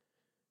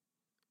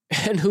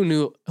 And who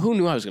knew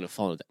I was going to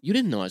fall into that? You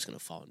didn't know I was going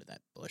to fall into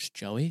that bush,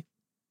 Joey.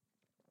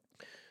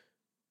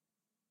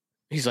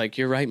 He's like,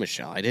 you're right,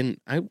 Michelle. I didn't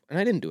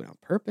do it on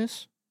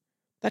purpose.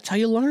 That's how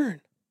you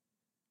learn.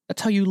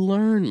 That's how you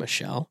learn,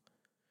 Michelle.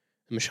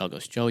 And Michelle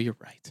goes, Joe, you're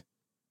right.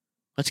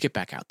 Let's get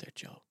back out there,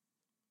 Joe.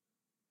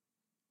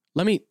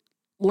 Let me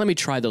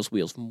try those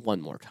wheels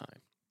one more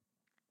time.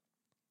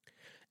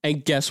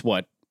 And guess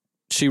what?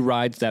 She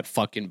rides that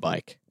fucking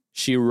bike.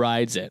 She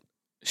rides it.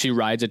 She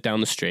rides it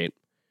down the street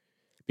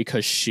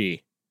because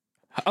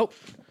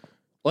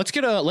let's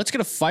get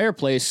a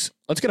fireplace.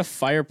 Let's get a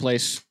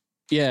fireplace.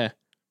 Yeah.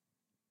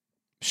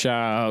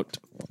 Shout.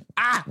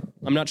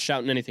 I'm not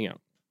shouting anything out.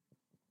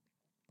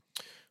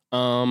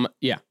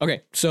 Yeah.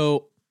 Okay.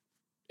 So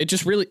it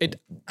just really,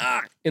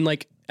 and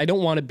like, I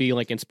don't want to be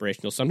like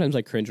inspirational. Sometimes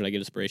I cringe when I get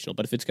inspirational,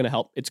 but if it's going to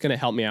help, it's going to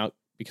help me out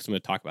because I'm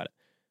going to talk about it.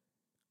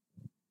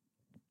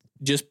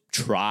 Just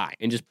try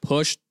and just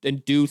push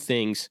and do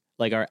things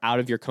like are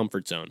out of your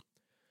comfort zone.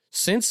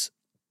 Since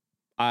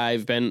I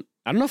don't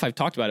know if I've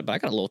talked about it, but I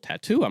got a little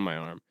tattoo on my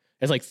arm.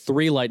 It's like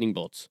 3 lightning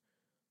bolts.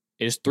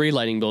 It is 3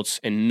 lightning bolts,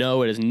 and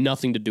no, it has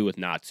nothing to do with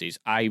Nazis.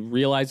 I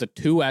realize the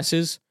 2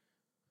 S's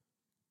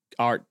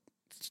are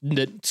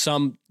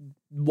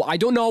I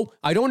don't know.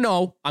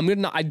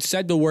 I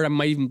said the word. I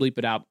might even bleep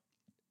it out.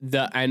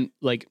 Not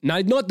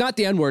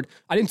the N word.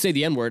 I didn't say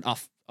the N word.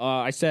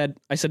 I said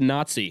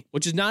Nazi,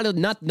 which is not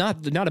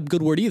a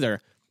good word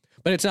either.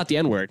 But it's not the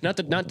N word. Not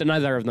that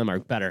neither of them are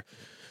better.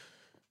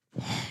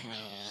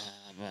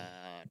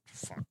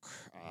 Fuck.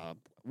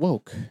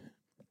 Woke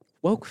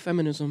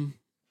feminism.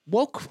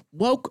 Woke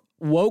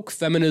woke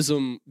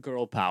feminism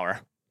girl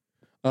power.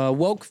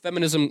 Woke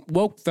feminism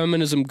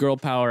girl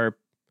power.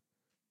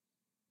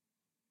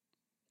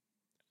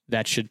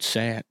 That should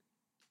say it.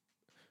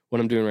 What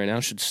I'm doing right now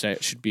should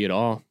be it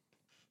all.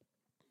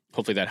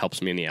 Hopefully that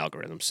helps me in the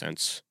algorithm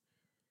sense.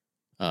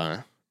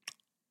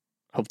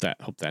 Hope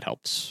that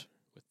helps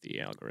with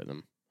the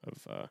algorithm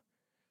of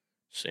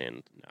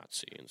saying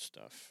Nazi and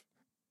stuff.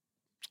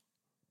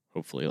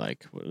 Hopefully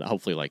like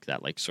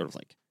that like sort of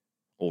like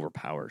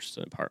overpowers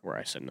the part where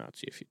I said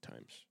Nazi a few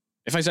times.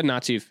 If I said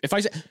Nazi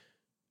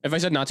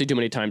too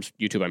many times,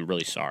 YouTube, I'm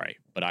really sorry.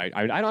 But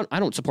I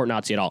don't support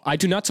Nazi at all. I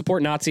do not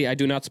support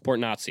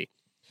Nazi.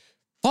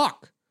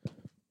 Fuck.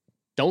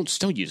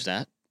 Don't use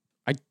that.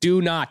 I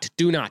don't. I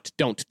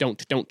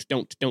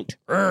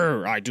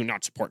do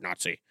not support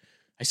Nazi.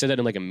 I said that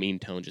in like a mean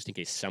tone just in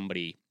case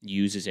somebody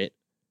uses it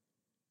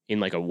in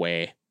like a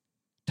way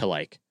to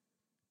like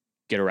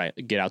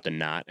get out the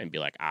knot and be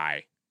like,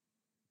 I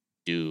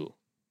do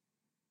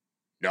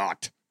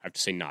not. I have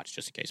to say not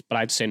just in case. But I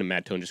have to say in a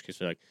mad tone just in case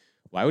they're like,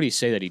 why would he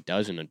say that he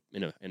does in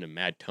a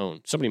mad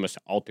tone? Somebody must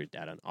have altered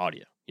that on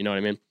audio. You know what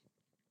I mean?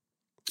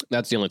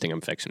 That's the only thing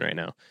I'm fixing right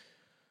now.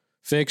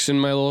 Fixing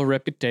my little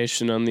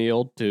reputation on the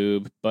old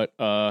tube. But,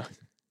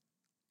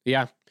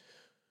 yeah.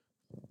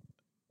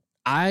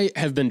 I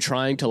have been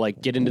trying to,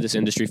 like, get into this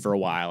industry for a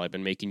while. I've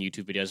been making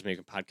YouTube videos,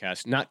 making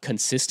podcasts. Not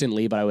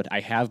consistently, but I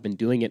have been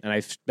doing it. And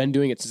I've been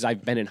doing it since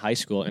I've been in high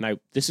school. And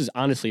this is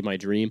honestly my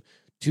dream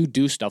to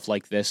do stuff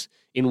like this.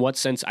 In what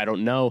sense, I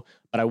don't know.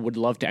 But I would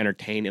love to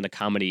entertain in the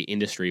comedy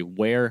industry.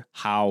 Where,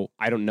 how,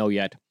 I don't know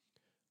yet.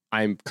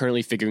 I'm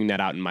currently figuring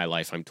that out in my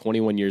life. I'm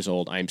 21 years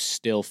old. I'm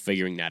still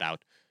figuring that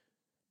out.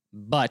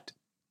 But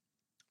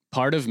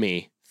part of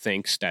me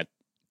thinks that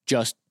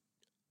just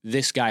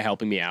this guy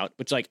helping me out,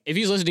 which, like, if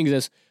he's listening to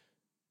this,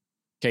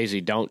 Casey,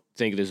 don't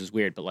think this is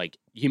weird, but, like,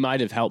 he might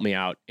have helped me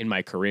out in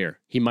my career.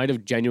 He might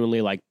have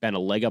genuinely, like, been a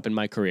leg up in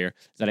my career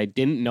that I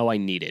didn't know I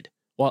needed.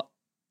 Well,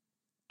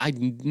 I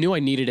knew I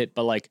needed it,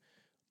 but, like,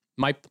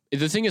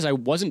 the thing is, I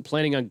wasn't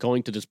planning on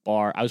going to this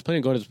bar. I was planning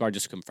on going to this bar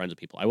just to become friends with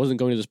people. I wasn't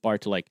going to this bar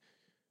to, like,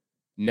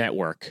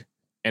 network.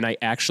 And I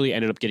actually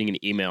ended up getting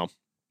an email.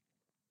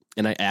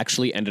 And I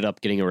actually ended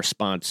up getting a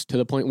response to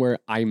the point where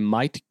I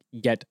might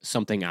get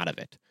something out of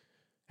it.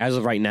 As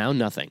of right now,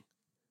 nothing.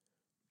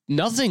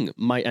 Nothing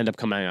might end up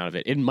coming out of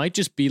it. It might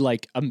just be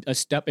like a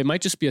step. It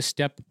might just be a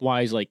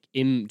stepwise, like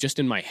in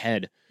my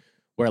head,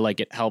 where like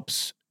it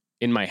helps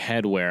in my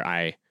head where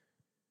I'm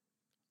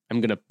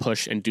gonna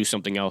push and do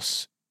something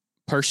else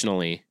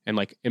personally and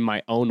like in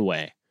my own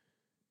way,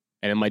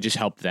 and it might just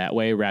help that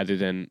way rather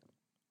than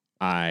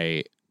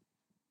I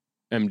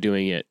am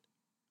doing it.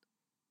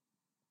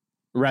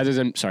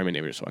 Sorry, my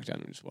neighbor just walked out.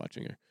 I'm just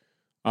watching her.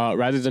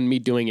 Rather than me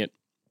doing it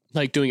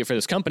for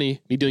this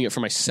company, me doing it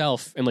for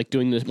myself and like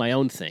doing this my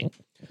own thing.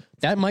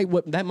 That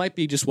might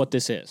be just what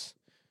this is.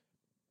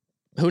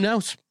 Who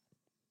knows?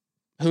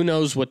 Who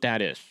knows what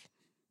that is?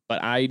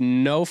 But I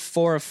know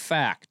for a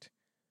fact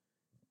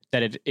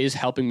that it is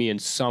helping me in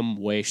some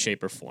way,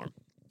 shape, or form.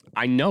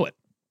 I know it.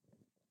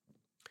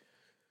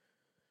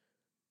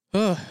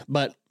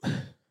 But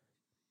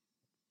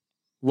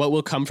what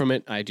will come from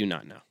it, I do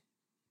not know.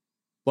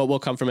 What will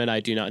come from it, I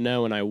do not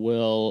know, and I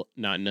will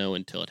not know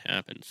until it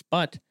happens.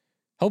 But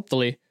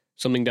hopefully,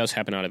 something does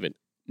happen out of it.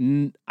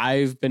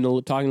 I've been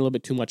talking a little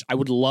bit too much. I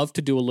would love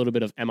to do a little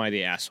bit of Am I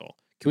the Asshole?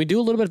 Can we do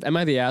a little bit of Am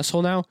I the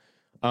Asshole now?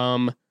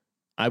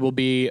 I will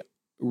be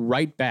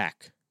right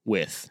back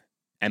with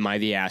Am I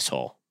the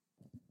Asshole?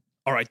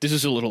 All right, this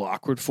is a little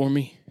awkward for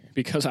me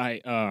because I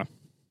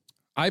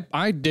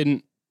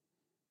didn't.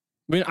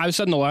 I mean, I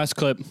said in the last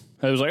clip,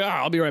 I was like,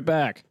 I'll be right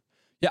back.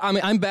 Yeah, I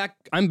mean, I'm back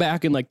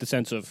in like the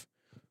sense of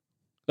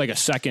like a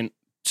second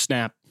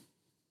snap,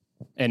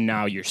 and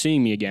now you're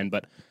seeing me again.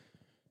 But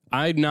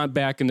I'm not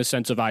back in the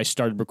sense of I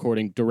started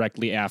recording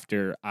directly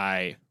after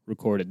I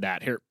recorded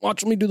that. Here,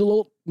 watch me do the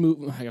little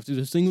move. I have to do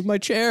this thing with my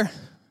chair.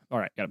 All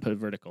right, got to put it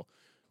vertical.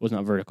 It was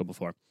not vertical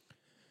before.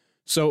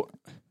 So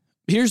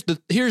here's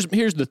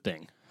the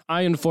thing.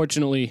 I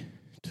unfortunately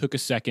took a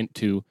second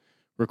to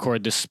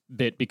record this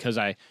bit because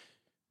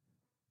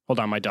hold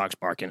on, my dog's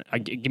barking.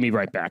 Give me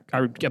right back.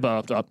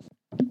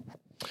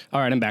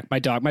 All right, I'm back. My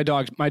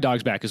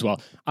dog's back as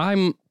well.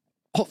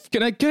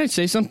 Can I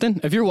say something?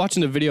 If you're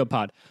watching the video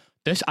pod,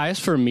 I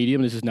asked for a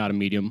medium. This is not a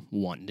medium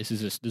 1. This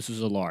is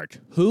a large.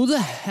 Who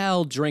the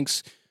hell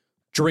drinks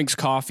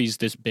coffees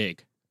this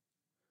big?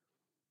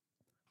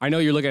 I know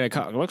you're looking at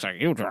it looks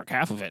like you drank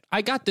half of it.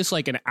 I got this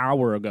like an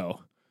hour ago.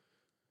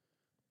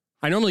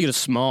 I normally get a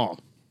small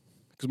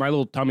because my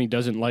little tummy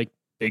doesn't like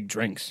big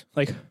drinks.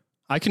 Like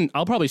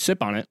I'll probably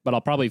sip on it, but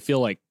I'll probably feel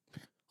like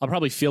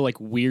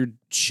weird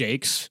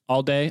shakes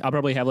all day. I'll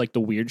probably have like the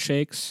weird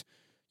shakes.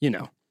 You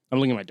know, I'm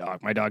looking at my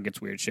dog. My dog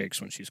gets weird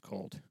shakes when she's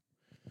cold.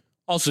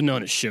 Also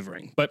known as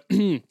shivering. But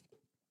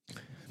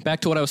back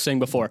to what I was saying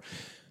before.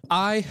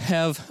 I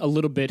have a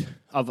little bit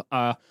of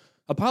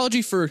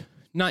apology for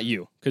not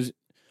you, because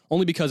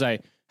I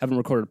haven't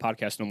recorded a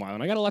podcast in a while,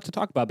 and I got a lot to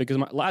talk about because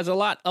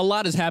a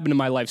lot has happened in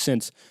my life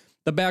since.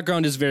 The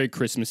background is very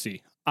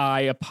Christmassy.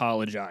 I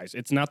apologize.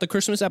 It's not the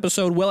Christmas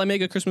episode. Will I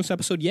make a Christmas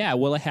episode? Yeah.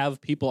 Will I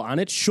have people on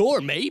it? Sure,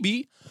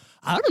 maybe.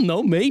 I don't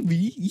know,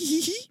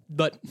 maybe.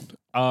 But,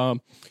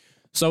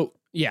 so,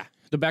 yeah,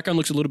 the background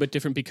looks a little bit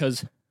different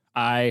because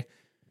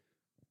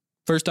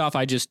first off,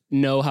 I just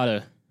know how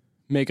to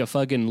make a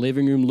fucking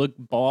living room look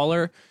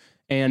baller,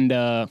 and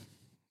I've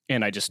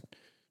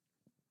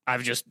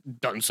just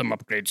done some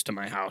upgrades to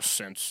my house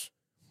since,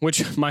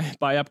 which by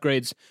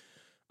upgrades,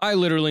 I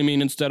literally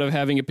mean instead of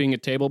having it being a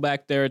table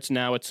back there, it's an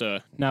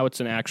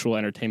actual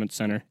entertainment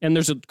center. And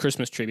there's a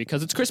Christmas tree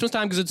because it's Christmas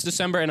time because it's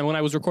December. And when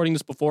I was recording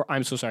this before,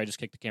 I'm so sorry, I just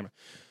kicked the camera.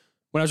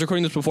 When I was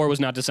recording this before, it was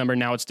not December.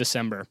 Now it's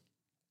December.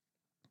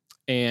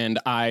 And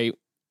I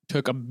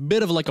took a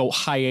bit of like a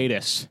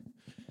hiatus.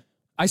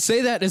 I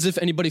say that as if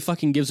anybody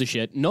fucking gives a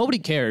shit. Nobody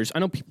cares. I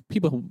know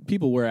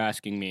people were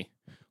asking me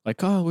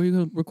like, oh, were you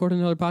going to record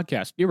another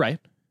podcast? You're right.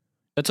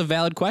 That's a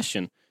valid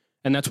question.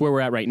 And that's where we're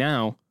at right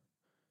now.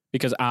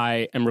 Because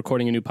I am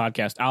recording a new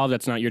podcast. Olive,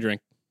 that's not your drink.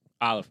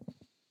 Olive.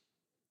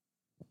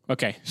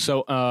 Okay,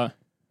 so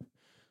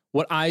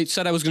what I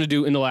said I was going to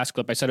do in the last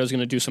clip, I said I was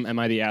going to do some Am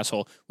I the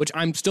Asshole, which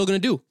I'm still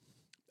going to do.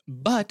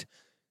 But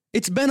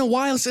it's been a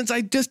while since I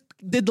just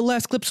did the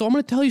last clip, so I'm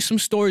going to tell you some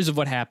stories of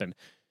what happened.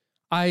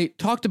 I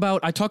talked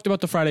about the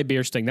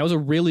FridayBeers thing. That was a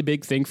really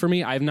big thing for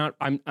me. I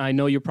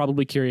know you're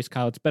probably curious,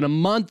 Kyle. It's been a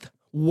month.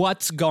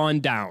 What's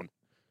gone down?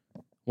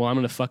 Well, I'm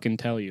going to fucking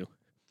tell you.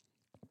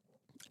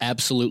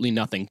 Absolutely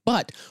nothing.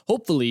 But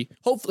hopefully,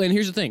 and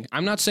here's the thing.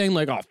 I'm not saying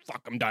like, oh,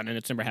 fuck, I'm done and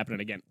it's never happening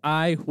again.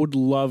 I would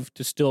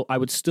still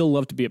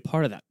love to be a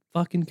part of that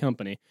fucking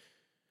company.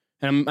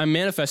 And I'm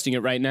manifesting it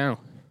right now.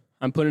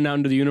 I'm putting it out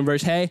into the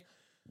universe. Hey,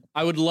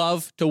 I would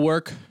love to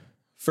work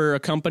for a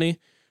company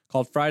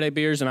called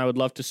FridayBeers, and I would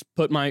love to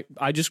put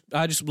I just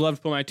love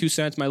to put my 2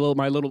 cents, my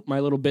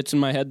little bits in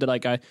my head that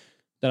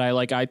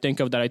I think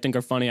of that I think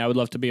are funny. I would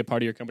love to be a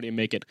part of your company and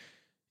make it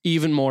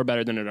even more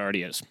better than it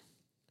already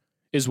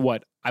is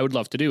what I would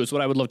love to do, is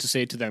what I would love to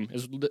say to them,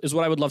 is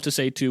what I would love to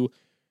say to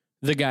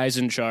the guys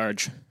in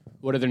charge.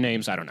 What are their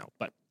names? I don't know.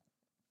 But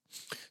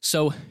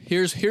so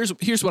here's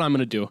what I'm going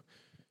to do.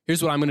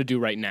 Here's what I'm going to do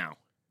right now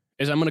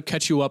is I'm going to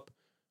catch you up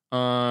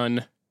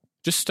on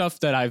just stuff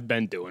that I've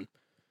been doing.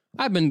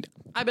 I've been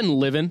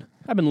living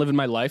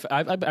my life.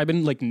 I've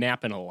been like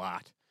napping a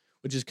lot,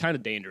 which is kind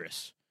of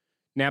dangerous.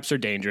 Naps are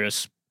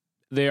dangerous.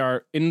 They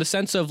are in the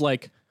sense of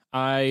like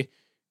I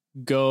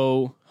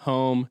go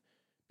home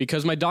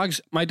because my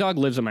dog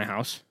lives in my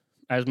house,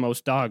 as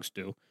most dogs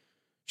do.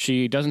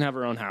 She doesn't have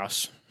her own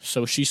house,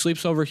 so she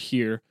sleeps over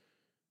here.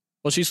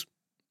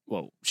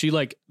 She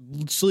like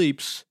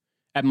sleeps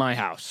at my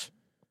house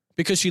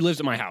because she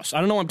lives at my house. I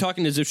don't know. I'm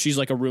talking as if she's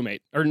like a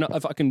roommate or no. I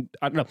don't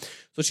know.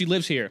 So she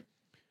lives here.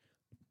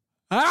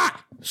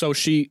 So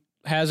she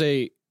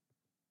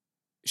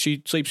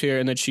sleeps here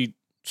and then she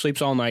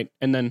sleeps all night,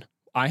 and then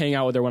I hang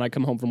out with her when I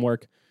come home from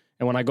work,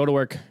 and when I go to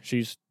work,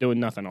 she's doing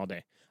nothing all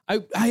day.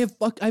 I have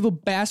a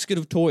basket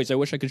of toys. I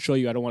wish I could show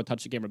you. I don't want to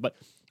touch the camera, but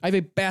I have a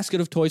basket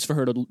of toys for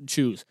her to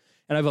choose.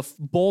 And I have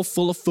a bowl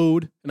full of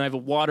food, and I have a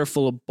bowl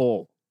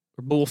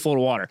full of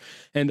water.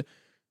 And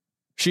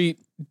she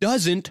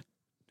doesn't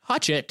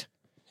touch it.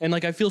 And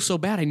like I feel so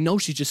bad. I know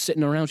she's just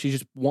sitting around. She's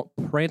just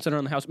prancing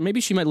around the house. Maybe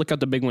she might look out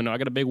the big window. I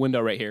got a big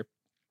window right here.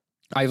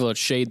 I have a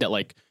shade that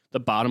like the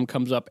bottom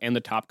comes up and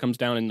the top comes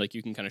down, and like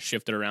you can kind of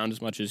shift it around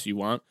as much as you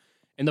want.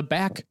 And the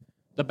back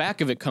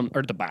of it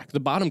the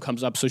bottom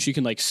comes up so she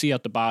can like see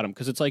out the bottom,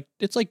 because it's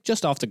like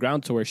just off the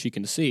ground to where she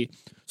can see.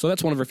 So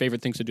that's one of her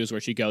favorite things to do, is where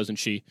she goes and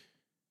she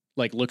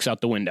like looks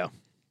out the window.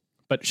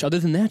 But other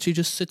than that, she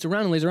just sits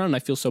around and lays around, and I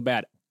feel so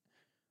bad.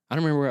 I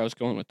don't remember where I was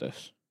going with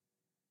this.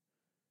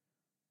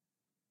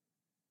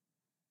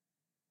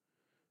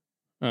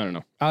 I don't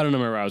know. I don't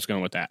remember where I was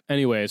going with that.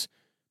 Anyways,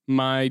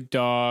 my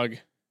dog.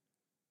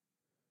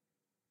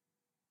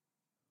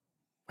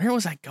 Where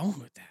was I going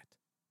with that?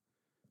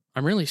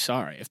 I'm really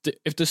sorry.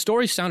 If the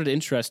story sounded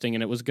interesting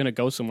and it was going to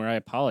go somewhere, I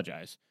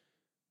apologize.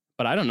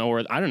 But I don't know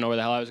where the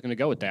hell I was going to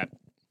go with that.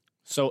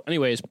 So,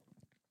 anyways,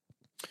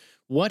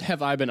 what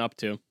have I been up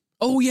to?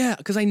 Oh yeah,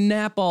 because I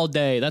nap all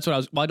day. That's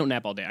what I don't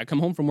nap all day. I come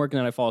home from work and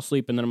then I fall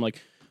asleep, and then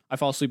I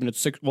fall asleep and it's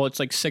 6. Well, it's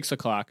like 6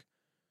 o'clock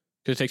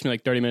because it takes me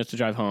like 30 minutes to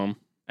drive home,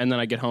 and then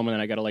I get home and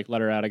then I gotta like let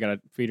her out. I gotta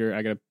feed her.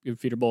 I gotta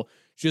feed her bowl.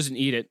 She doesn't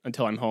eat it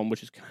until I'm home,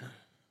 which is kind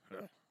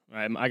of.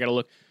 I gotta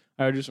look.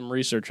 I gotta do some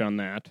research on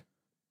that.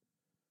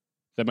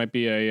 That might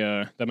be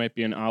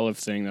an Olive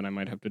thing that I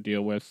might have to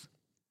deal with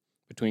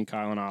between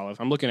Kyle and Olive.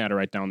 I'm looking at her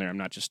right down there. I'm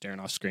not just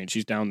staring off screen.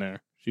 She's down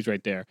there. She's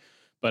right there.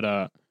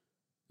 But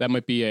that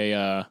might be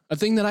a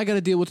thing that I got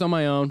to deal with on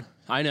my own.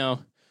 I know.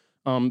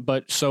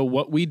 But so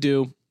what we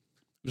do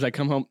is I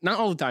come home, not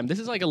all the time. This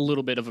is like a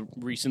little bit of a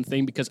recent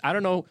thing, because I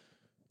don't know,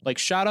 like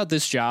shout out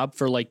this job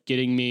for like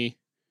getting me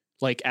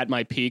like at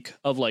my peak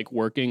of like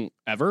working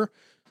ever.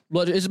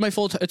 Well, it's my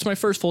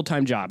first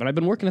full-time job, and I've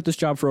been working at this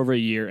job for over a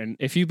year. And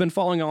if you've been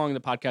following along in the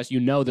podcast,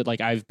 you know that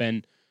like I've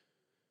been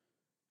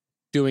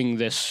doing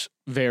this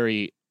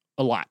a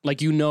lot.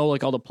 Like, you know,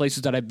 like all the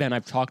places that I've been,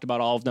 I've talked about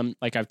all of them.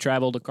 Like I've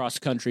traveled across the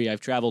country, I've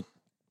traveled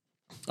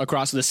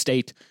across the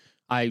state.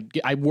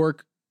 I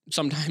work,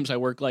 sometimes I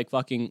work like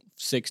fucking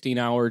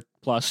 16-hour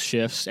plus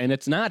shifts, and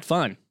it's not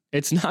fun.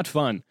 It's not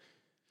fun.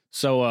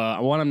 So,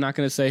 one, I'm not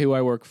going to say who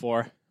I work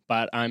for,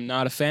 but I'm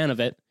not a fan of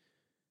it.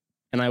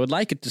 And I would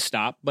like it to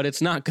stop, but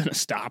it's not going to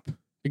stop.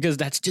 Because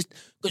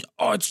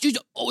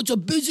it's a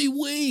busy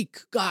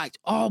week, guys.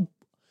 Oh,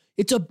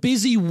 it's a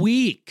busy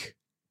week.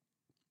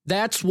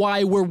 That's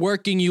why we're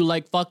working you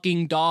like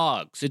fucking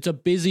dogs. It's a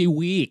busy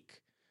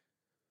week.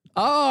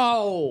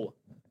 Oh,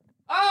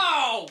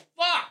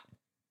 fuck.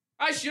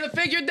 I should have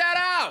figured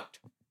that out.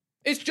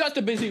 It's just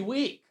a busy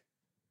week.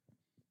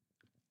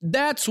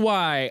 That's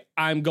why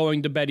I'm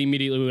going to bed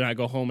immediately when I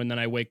go home, and then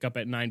I wake up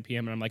at 9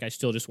 p.m. and I'm like, I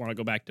still just want to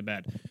go back to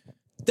bed.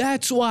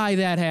 That's why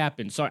that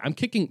happened. Sorry, I'm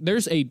kicking.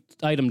 There's a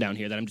item down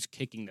here that I'm just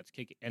kicking that's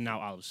kicking, and now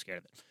I was scared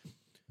of it.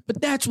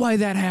 But that's why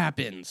that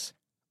happens.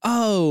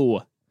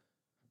 Oh,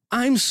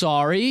 I'm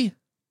sorry.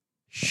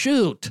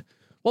 Shoot.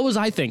 What was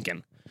I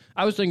thinking?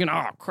 I was thinking,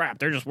 oh, crap,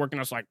 they're just working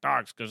us like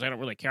dogs because they don't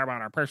really care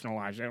about our personal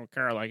lives. They don't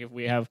care, like, if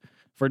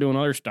we're doing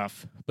other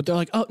stuff. But they're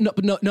like, oh,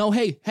 no,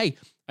 hey,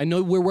 I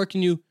know we're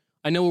working you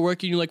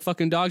like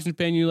fucking dogs and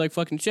paying you like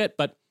fucking shit,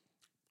 but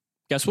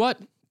guess what?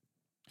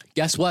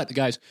 Guess what,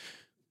 guys?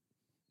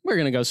 We're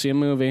going to go see a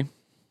movie.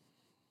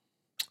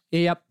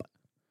 Yep.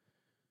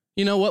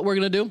 You know what we're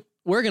going to do?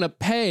 We're going to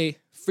pay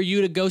for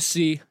you to go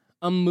see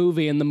a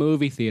movie in the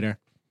movie theater.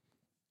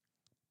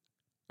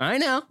 I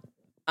know.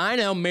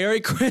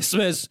 Merry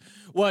Christmas.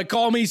 What?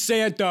 Call me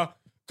Santa.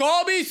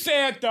 Call me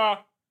Santa.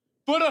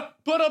 Put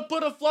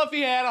a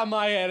fluffy hat on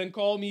my head and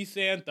call me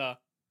Santa.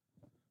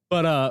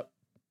 But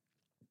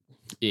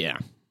yeah.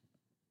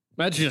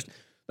 That's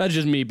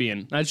just me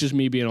being a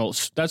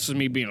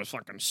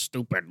fucking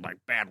stupid, like,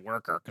 bad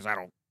worker, because I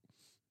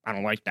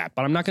don't like that.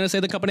 But I'm not gonna say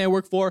the company I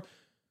work for.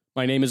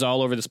 My name is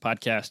all over this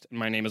podcast, and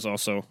my name is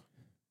also,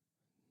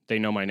 they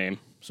know my name.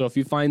 So if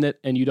you find it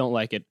and you don't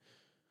like it,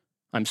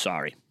 I'm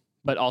sorry.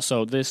 But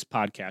also, this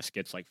podcast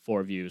gets like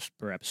 4 views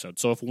per episode.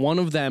 So if one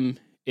of them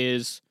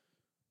is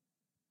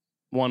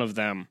one of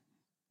them,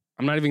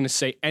 I'm not even going to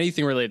say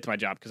anything related to my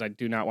job because I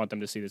do not want them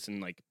to see this and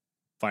like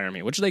fire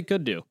me, which they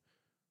could do.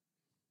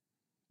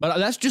 But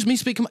that's just me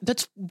speaking.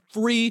 That's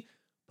free.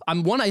 I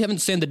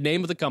haven't said the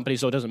name of the company,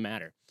 so it doesn't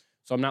matter.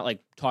 So I'm not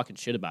like talking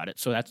shit about it.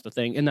 So that's the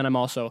thing. And then I'm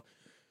also,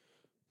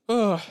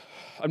 I'm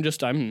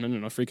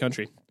in a free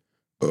country.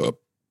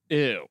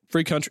 Ew,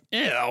 free country.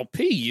 Ew,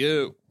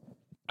 PU.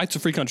 It's a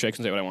free country. I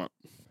can say what I want.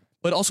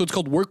 But also, it's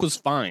called Work Was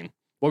Fine.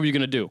 What were you going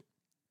to do?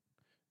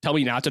 Tell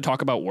me not to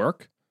talk about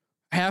work?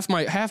 Half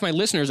my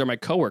listeners are my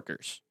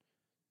coworkers.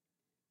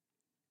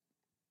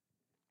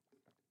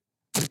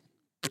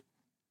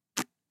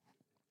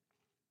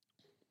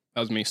 That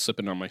was me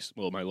sipping on my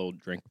little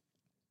drink.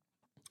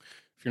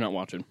 If you're not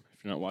watching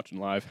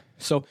live.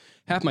 So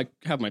half my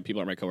people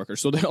are my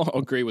coworkers, so they all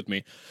agree with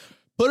me.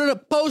 Put a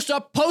post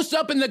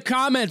up in the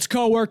comments,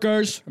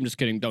 coworkers. I'm just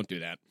kidding. Don't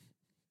do that.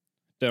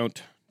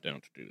 Don't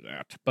do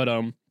that. But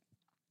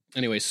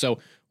anyway, so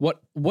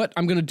what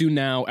I'm gonna do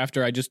now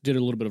after I just did a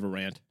little bit of a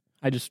rant.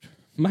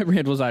 My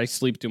rant was I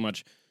sleep too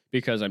much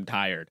because I'm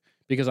tired.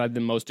 Because I'm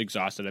the most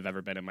exhausted I've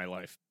ever been in my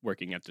life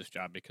working at this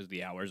job because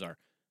the hours are.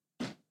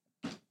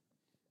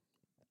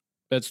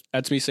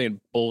 That's me saying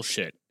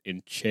bullshit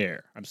in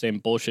chair. I'm saying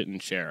bullshit in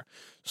chair.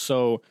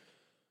 So,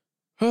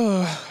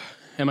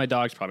 and my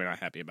dog's probably not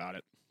happy about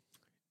it.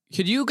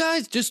 Can you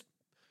guys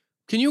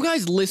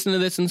listen to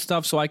this and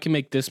stuff so I can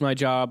make this my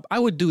job? I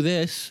would do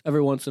this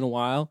every once in a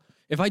while.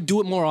 If I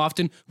do it more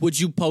often, would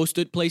you post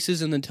it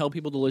places and then tell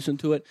people to listen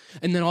to it?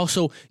 And then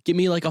also give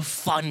me like a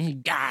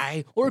fun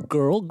guy or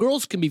girl.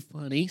 Girls can be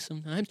funny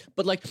sometimes.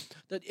 But like,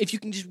 if you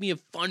can just be a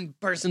fun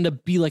person to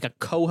be like a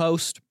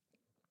co-host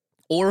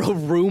or a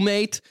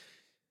roommate.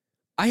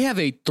 I have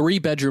a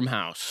 3-bedroom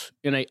house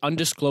in an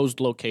undisclosed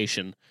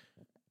location,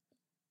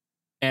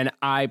 and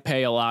I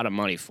pay a lot of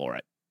money for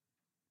it.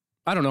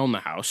 I don't own the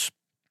house.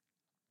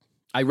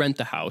 I rent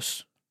the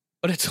house,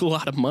 but it's a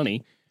lot of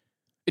money.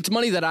 It's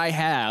money that I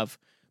have,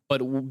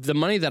 but the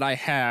money that I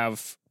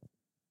have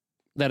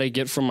that I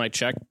get from my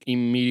check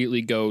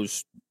immediately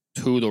goes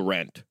to the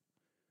rent.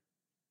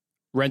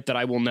 Rent that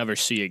I will never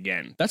see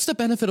again. That's the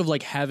benefit of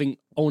like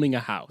owning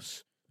a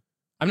house.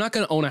 I'm not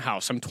going to own a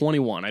house. I'm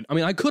 21. I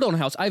mean, I could own a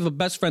house. I have a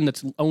best friend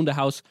that's owned a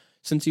house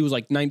since he was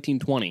like 19,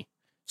 20.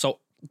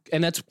 So,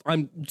 and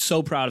I'm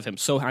so proud of him.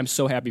 I'm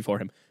so happy for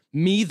him.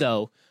 Me,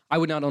 though, I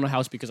would not own a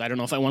house because I don't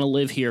know if I want to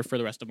live here for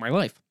the rest of my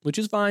life, which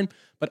is fine.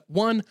 But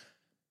one,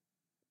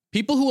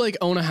 people who like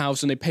own a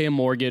house and they pay a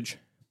mortgage,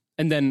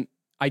 and then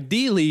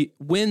ideally,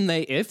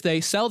 if they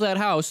sell that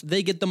house,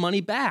 they get the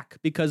money back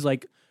because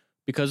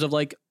of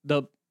like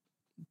the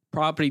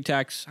property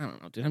tax. I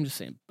don't know, dude. I'm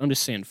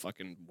just saying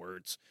fucking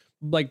words.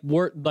 Like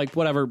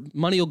whatever,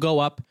 money will go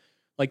up,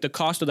 like the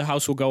cost of the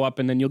house will go up,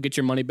 and then you'll get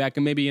your money back,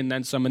 and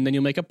then some, and then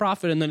you'll make a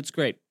profit, and then it's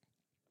great.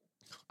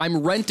 I'm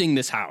renting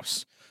this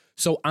house,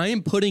 so I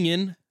am putting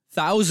in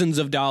thousands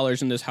of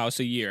dollars in this house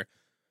a year.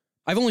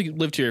 I've only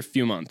lived here a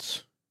few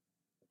months.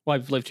 Well,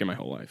 I've lived here my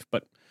whole life,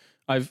 but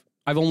I've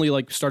only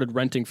like started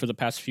renting for the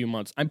past few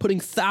months. I'm putting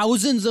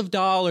thousands of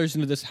dollars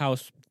into this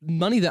house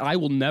money that I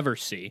will never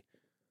see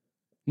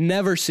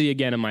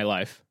again in my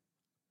life.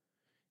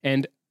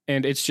 And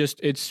it's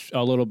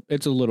a little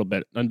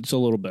bit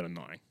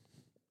annoying.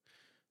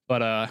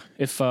 But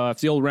if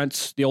the old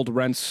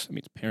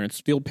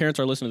parents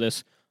are listening to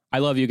this, I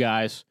love you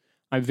guys.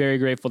 I'm very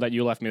grateful that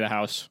you left me the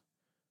house.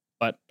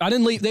 But they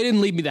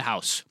didn't leave me the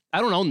house.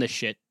 I don't own this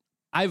shit.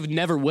 I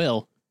never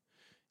will.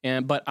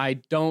 But I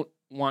don't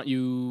want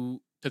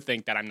you to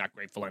think that I'm not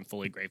grateful. I'm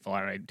fully grateful.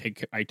 I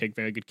take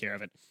very good care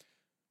of it.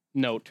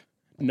 Note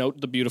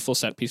the beautiful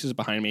set pieces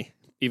behind me,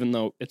 even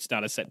though it's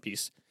not a set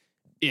piece.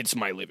 It's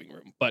my living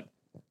room. But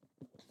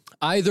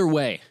either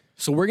way,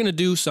 so we're gonna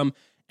do some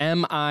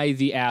Am I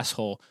the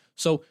Asshole?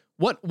 So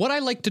what I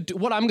like to do,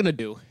 what I'm gonna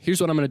do, here's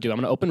what I'm gonna do. I'm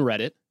gonna open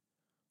Reddit.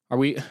 Are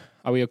we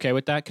okay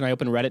with that? Can I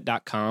open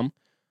reddit.com?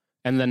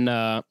 And then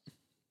all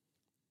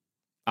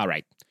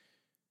right.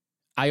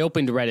 I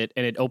opened Reddit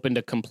and it opened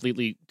a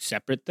completely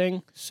separate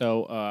thing.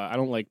 So I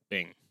don't like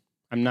Bing.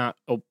 I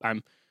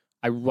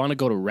want to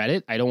go to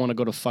Reddit. I don't want to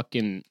go to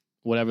fucking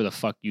whatever the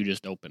fuck you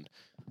just opened.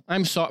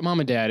 I'm sorry, Mom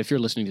and Dad, if you're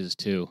listening to this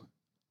too.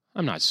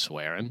 I'm not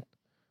swearing.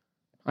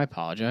 I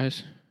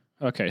apologize.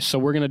 Okay, so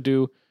we're going to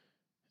do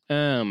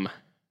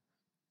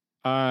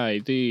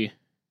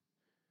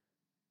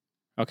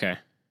Okay.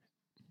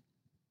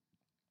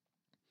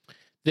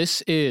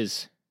 This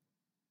is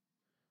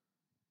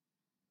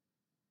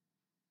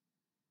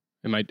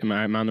Am I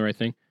on the right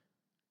thing?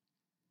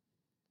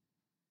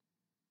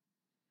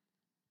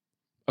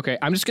 Okay,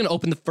 I'm just gonna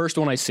open the first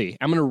one I see.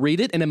 I'm gonna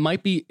read it, and it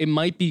might be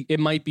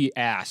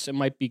ass, it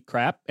might be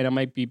crap, and it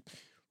might be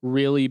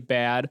really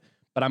bad.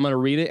 But I'm gonna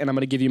read it, and I'm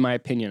gonna give you my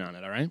opinion on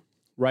it. All right,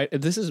 right?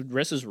 This is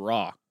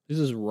raw. This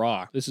is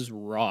raw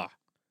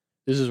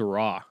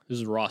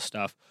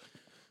stuff.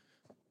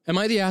 Am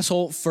I the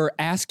asshole for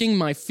asking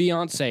my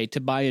fiance to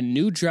buy a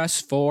new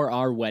dress for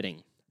our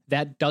wedding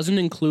that doesn't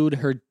include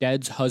her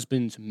dead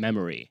husband's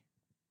memory?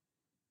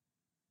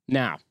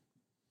 Now,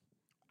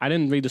 I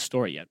didn't read the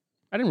story yet.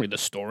 I didn't read the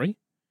story.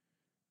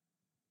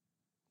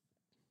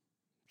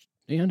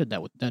 They ended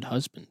that with dead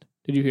husband.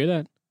 Did you hear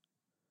that?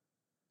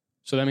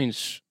 So that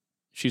means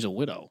she's a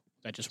widow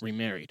that just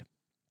remarried.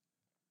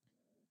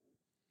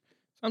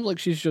 Sounds like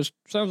she's just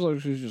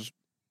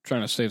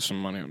trying to save some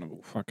money on a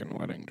fucking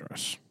wedding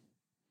dress.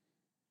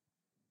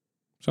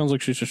 Sounds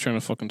like she's just trying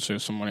to fucking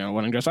save some money on a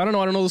wedding dress. I don't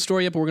know the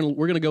story yet, but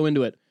we're gonna go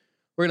into it.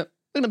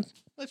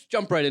 Let's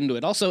jump right into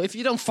it. Also, if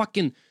you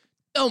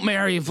don't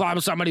marry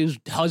somebody whose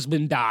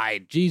husband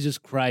died. Jesus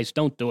Christ,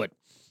 don't do it.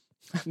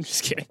 I'm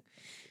just kidding.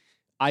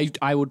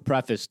 I would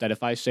preface that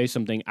if I say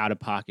something out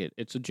of pocket,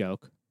 it's a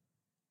joke.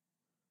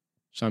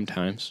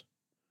 Sometimes.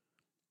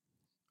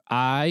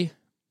 I,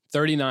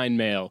 39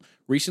 male,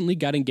 recently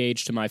got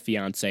engaged to my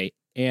fiance,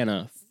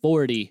 Anna,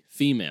 40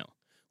 female.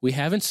 We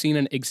haven't seen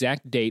an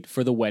exact date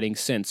for the wedding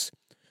since.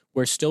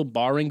 We're still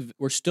browsing.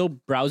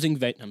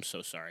 I'm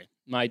so sorry.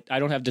 I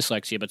don't have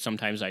dyslexia, but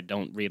sometimes I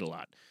don't read a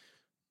lot.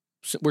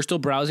 So we're still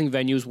browsing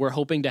venues. We're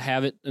hoping to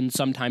have it in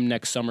sometime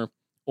next summer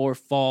or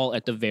fall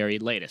at the very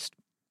latest.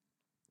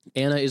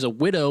 Anna is a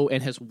widow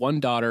and has one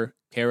daughter,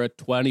 Kara,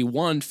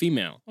 21,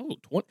 female. Oh,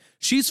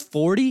 she's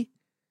 40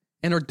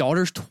 and her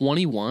daughter's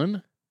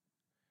 21?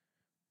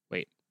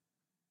 Wait.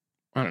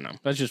 I don't know.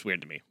 That's just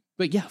weird to me.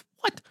 But yeah,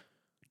 what?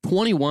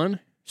 21?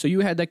 So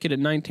you had that kid at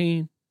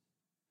 19?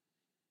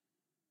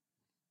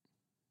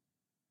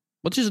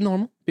 Which is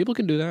normal. People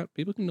can do that.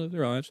 People can live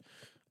their lives.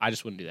 I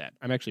just wouldn't do that.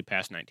 I'm actually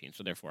past 19,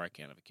 so therefore I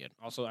can't have a kid.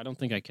 Also, I don't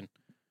think I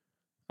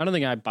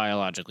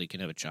biologically can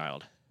have a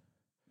child.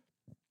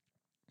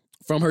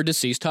 From her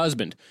deceased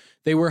husband.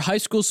 They were high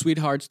school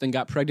sweethearts, then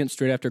got pregnant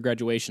straight after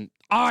graduation.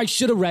 Oh, I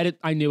should have read it.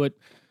 I knew it.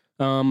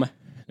 Then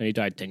he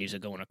died 10 years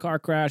ago in a car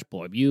crash.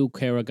 Boy,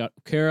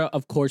 Kara,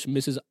 of course,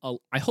 Mrs.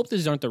 I hope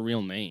these aren't the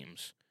real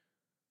names.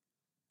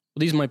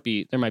 Well, there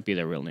might be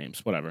their real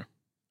names. Whatever.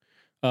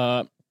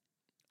 I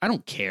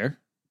don't care.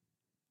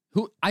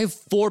 I have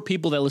 4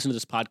 people that listen to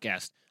this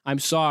podcast. I'm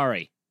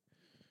sorry.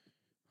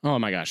 Oh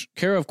my gosh.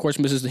 Kara, of course,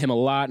 misses him a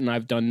lot, and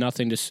I've done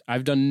nothing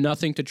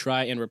to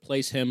try and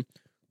replace him.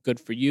 Good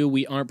for you.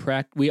 We aren't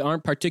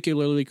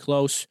particularly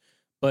close,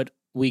 but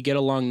we get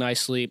along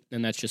nicely,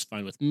 and that's just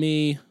fine with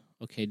me.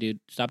 Okay, dude,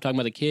 stop talking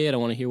about the kid. I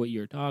want to hear what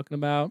you're talking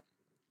about.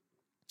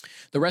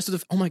 The rest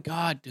of oh my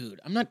God, dude.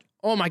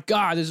 Oh my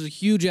God, this is a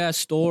huge ass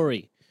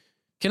story.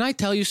 Can I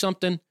tell you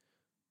something?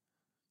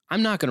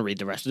 I'm not going to read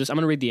the rest of this. I'm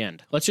going to read the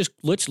end. Let's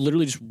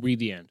literally just read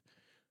the end.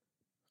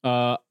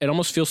 It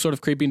almost feels sort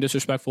of creepy and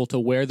disrespectful to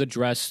wear the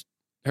dress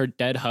her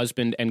dead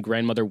husband and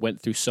grandmother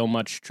went through so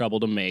much trouble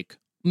to make.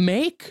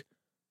 Make?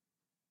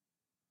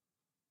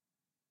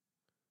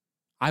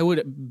 I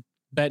would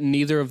bet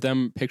neither of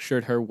them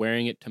pictured her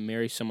wearing it to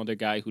marry some other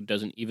guy who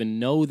doesn't even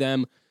know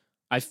them.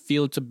 I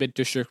feel it's a bit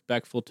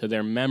disrespectful to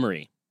their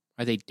memory.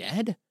 Are they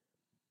dead?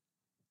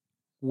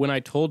 When I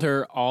told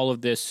her all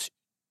of this,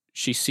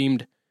 she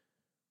seemed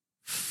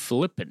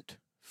flippant.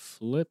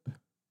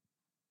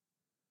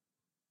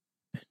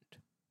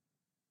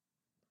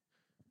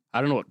 I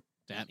don't know what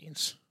that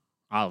means.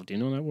 Olive, do you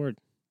know that word?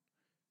 Do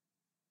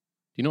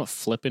you know what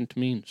flippant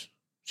means?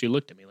 She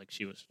looked at me like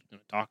she was going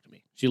to talk to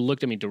me. She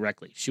looked at me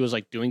directly. She was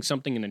like doing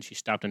something, and then she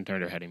stopped and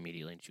turned her head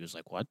immediately, and she was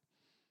like, "What?"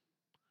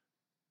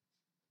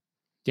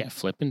 Yeah,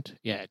 flippant.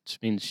 Yeah, it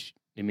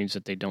means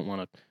that they don't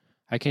want to.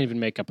 I can't even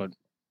make up a.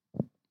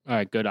 All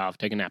right, good. I'll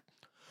take a nap.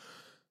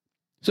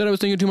 Said I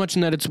was thinking too much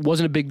and that it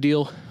wasn't a big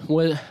deal.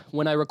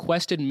 When I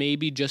requested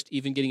maybe just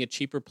even getting a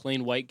cheaper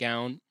plain white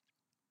gown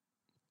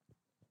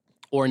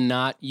or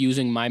not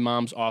using my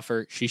mom's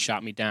offer, she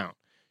shot me down.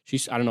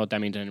 I don't know what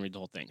that means. I didn't read the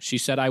whole thing. She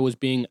said I was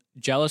being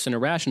jealous and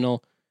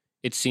irrational.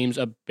 It seems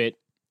a bit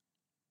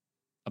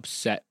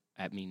upset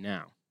at me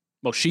now.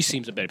 Well, she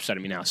seems a bit upset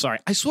at me now. Sorry.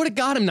 I swear to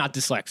God I'm not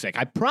dyslexic.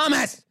 I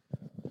promise.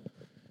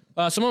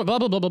 Someone blah,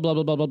 blah, blah, blah,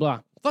 blah, blah, blah,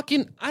 blah.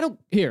 Fucking,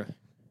 here.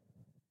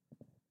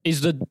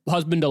 Is the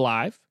husband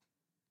alive?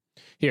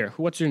 Here,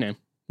 what's your name?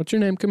 What's your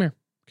name? Come here.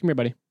 Come here,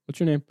 buddy. What's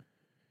your name?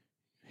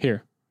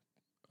 Here.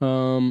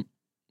 You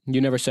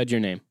never said your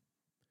name.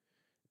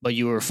 But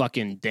you were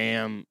fucking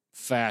damn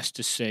fast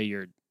to say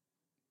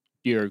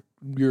your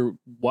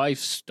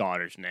wife's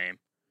daughter's name.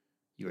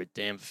 You were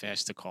damn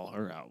fast to call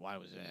her out. Why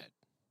was that?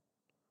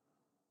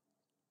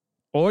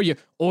 Or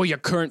your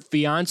current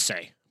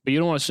fiance. But you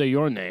don't want to say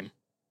your name.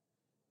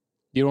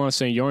 You don't want to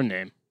say your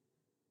name.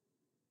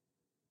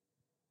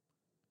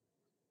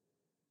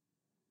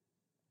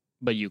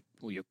 But you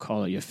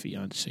call it your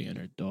fiance and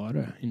her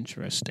daughter.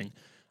 Interesting.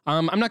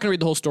 I'm not going to read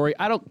the whole story.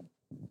 I don't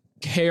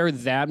care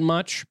that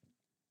much,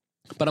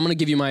 but I'm going to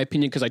give you my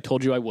opinion because I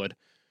told you I would.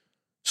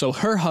 So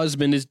her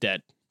husband is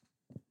dead.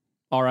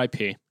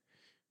 R.I.P.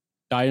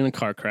 Died in a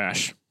car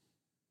crash.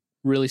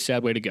 Really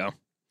sad way to go.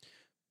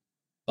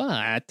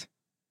 And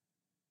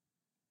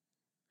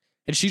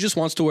she just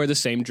wants to wear the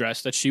same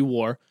dress that she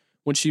wore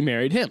when she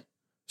married him.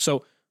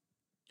 So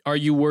are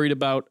you worried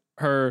about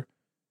her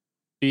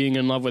being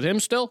in love with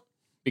him still?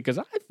 Because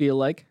I feel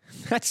like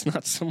that's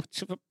not so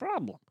much of a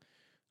problem.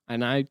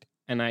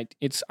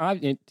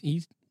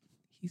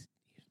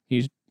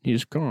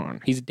 He's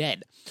gone. He's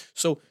dead.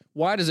 So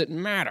why does it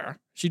matter?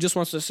 She just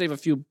wants to save a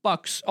few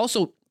bucks.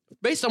 Also,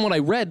 based on what I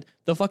read,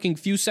 the fucking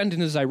few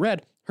sentences I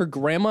read, her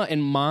grandma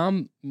and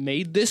mom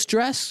made this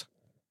dress.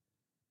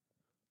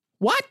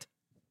 What?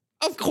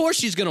 Of course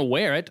she's going to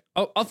wear it.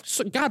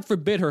 God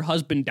forbid her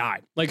husband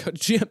died. Like,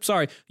 I'm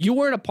sorry, you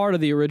weren't a part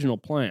of the original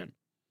plan.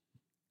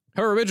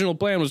 Her original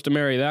plan was to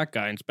marry that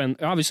guy and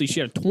spend. Obviously, she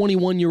had a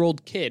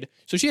 21-year-old kid,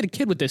 so she had a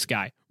kid with this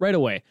guy right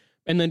away.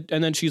 And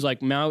then she's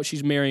like, now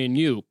she's marrying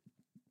you,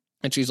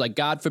 and she's like,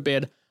 God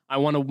forbid, I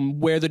want to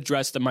wear the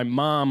dress that my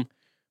mom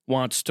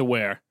wants to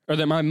wear, or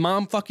that my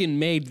mom fucking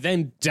made,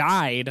 then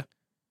died.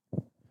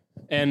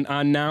 And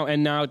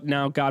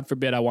now, God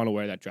forbid, I want to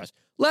wear that dress.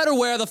 Let her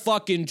wear the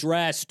fucking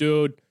dress,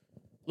 dude.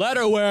 Let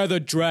her wear the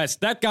dress.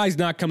 That guy's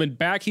not coming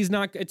back. He's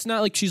not. It's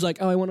not like she's like,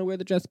 oh, I want to wear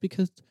the dress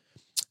because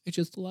I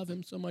just love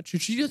him so much.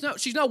 She's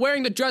not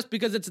wearing the dress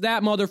because it's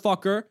that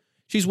motherfucker.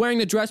 She's wearing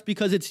the dress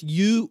because it's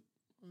you.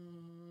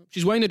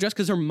 She's wearing the dress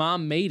because her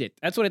mom made it.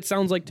 That's what it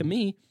sounds like to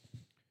me.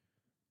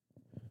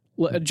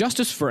 Well,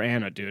 justice for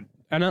Anna, dude.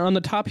 And on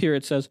the top here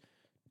it says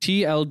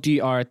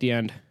TLDR at the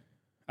end.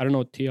 I don't know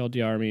what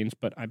TLDR means,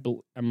 but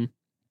I'm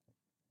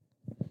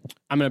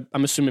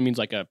assuming it means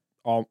like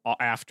all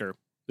after.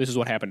 This is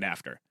what happened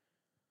after.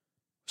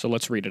 So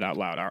let's read it out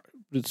loud.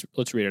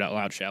 Let's read it out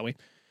loud, shall we?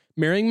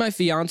 Marrying my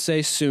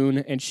fiance soon,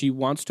 and she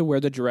wants to wear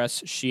the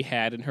dress she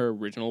had in her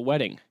original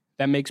wedding.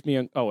 That makes me...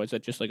 is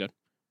that just like a...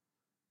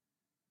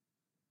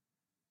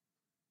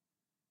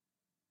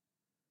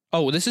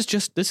 Oh, this is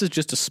just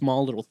a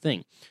small little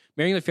thing.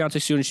 Marrying the fiance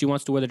soon, and she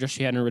wants to wear the dress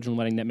she had in her original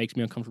wedding. That makes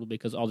me uncomfortable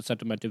because all the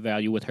sentimental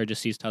value with her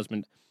deceased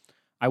husband.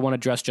 I want a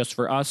dress just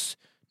for us,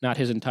 not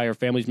his entire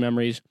family's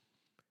memories.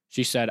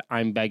 She said,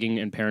 I'm begging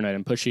and paranoid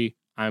and pushy.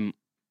 I'm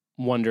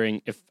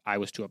wondering if I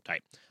was too uptight.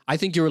 I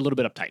think you're a little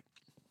bit uptight.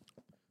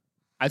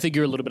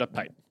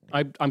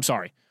 I'm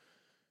sorry.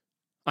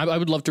 I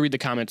would love to read the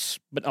comments,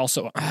 but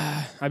also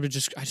I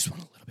just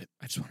want a little bit.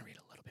 I just want to read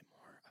a little bit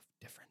more of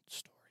different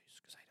stories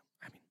because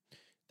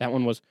that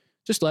one was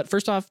just let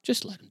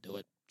him do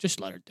it. Just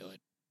let her do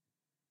it.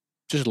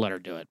 Just let her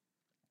do it.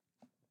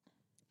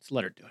 Just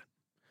let her do it.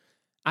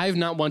 I've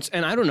not once,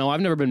 and I don't know,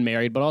 I've never been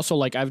married, but also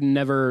like I've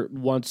never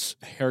once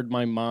heard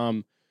my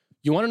mom.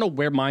 You want to know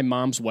where my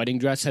mom's wedding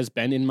dress has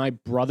been? In my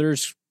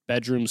brother's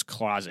bedroom's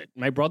closet.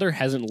 My brother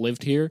hasn't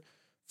lived here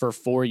for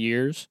 4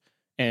 years,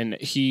 and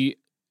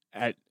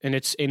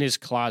it's in his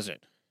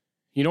closet.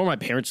 You know where my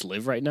parents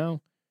live right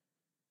now?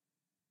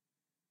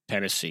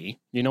 Tennessee.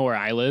 You know where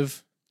I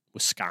live?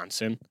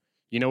 Wisconsin.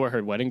 You know where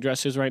her wedding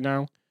dress is right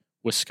now?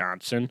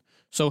 Wisconsin.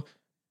 So,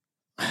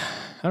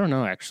 I don't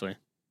know, actually.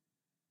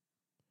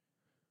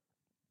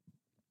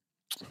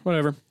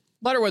 Whatever.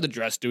 Let her wear the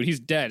dress, dude. He's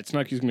dead. It's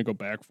not like he's going to go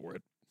back for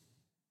it.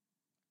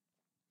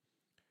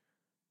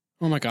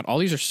 Oh my God, all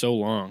these are so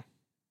long.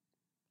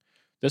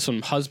 This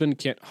one, husband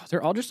can't... Oh,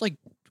 they're all just like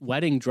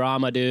wedding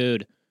drama,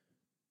 dude.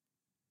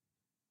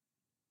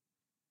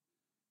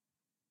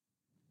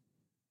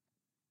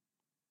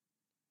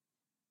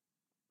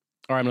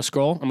 All right, I'm going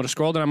to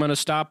scroll, then I'm going to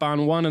stop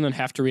on one and then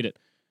have to read it.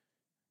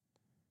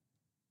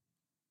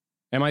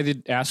 Am I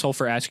the asshole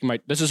for asking my...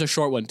 This is a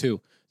short one,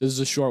 too. This is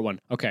a short one.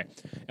 Okay.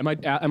 Am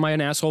I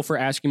an asshole for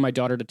asking my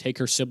daughter to take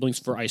her siblings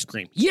for ice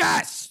cream?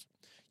 Yes!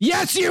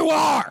 Yes, you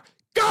are!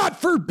 God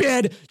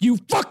forbid you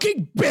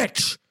fucking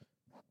bitch!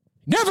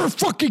 Never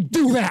fucking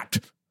do that!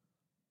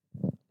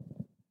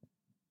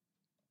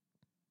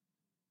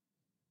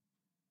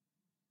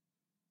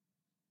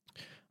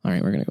 All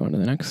right, we're going to go on to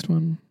the next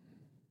one.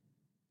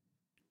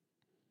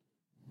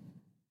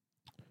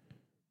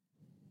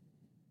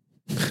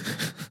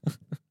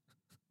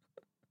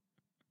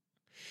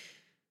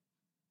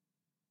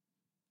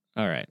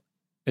 All right.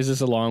 Is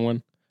this a long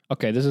one?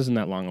 Okay, this isn't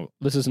that long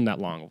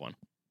of one.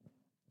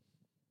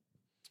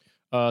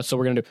 So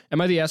we're going to do,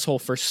 am I the asshole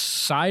for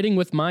siding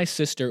with my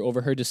sister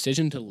over her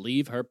decision to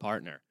leave her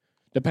partner?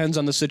 Depends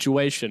on the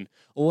situation.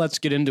 Let's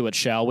get into it,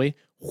 shall we?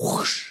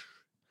 Whoosh.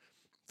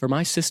 For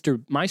my sister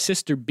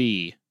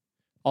B,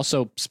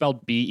 also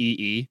spelled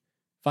B-E-E,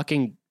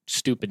 fucking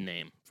stupid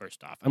name,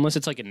 first off. Unless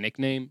it's like a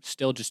nickname,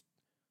 still just,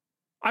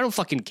 I don't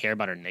fucking care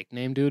about her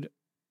nickname, dude.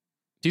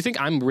 Do you think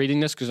I'm reading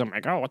this because I'm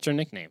like, oh, what's her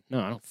nickname? No,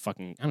 I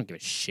don't give a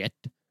shit.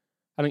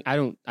 I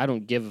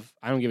don't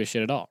give a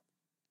shit at all.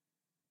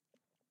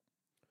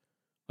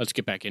 Let's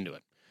get back into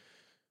it.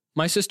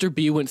 My sister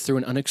B went through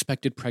an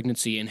unexpected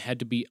pregnancy and had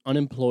to be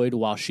unemployed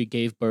while she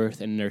gave birth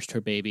and nursed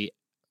her baby.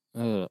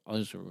 This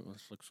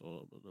looks a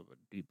little bit of a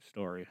deep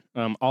story.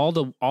 All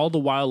the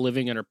while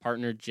living in her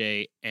partner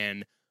Jay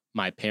and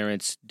my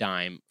parents'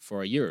 dime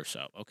for a year or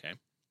so. Okay,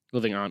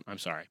 living on. I'm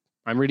sorry.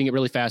 I'm reading it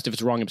really fast. If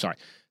it's wrong, I'm sorry.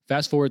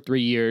 Fast forward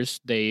 3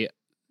 years,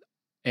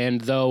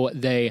 though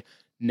they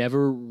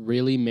never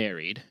really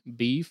married,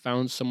 B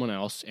found someone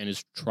else and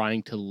is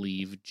trying to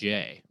leave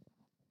Jay.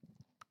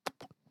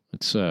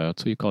 That's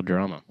what you call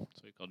drama.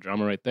 That's what you call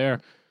drama right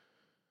there.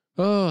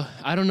 Oh,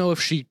 I don't know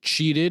if she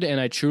cheated, and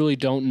I truly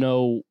don't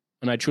know,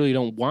 and I truly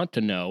don't want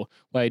to know,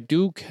 but I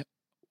do.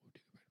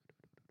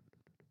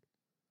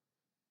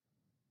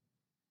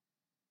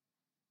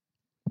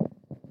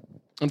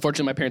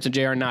 Unfortunately, my parents and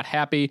Jay are not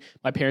happy.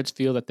 My parents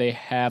feel that they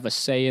have a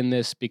say in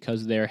this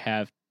because they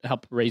have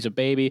helped raise a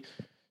baby.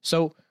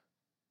 So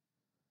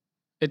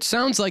it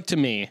sounds like to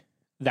me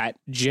that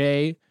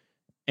Jay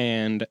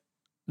and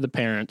the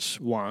parents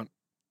want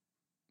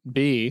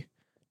B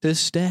to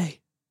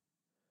stay.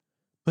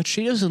 But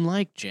she doesn't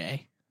like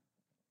Jay.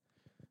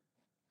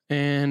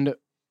 And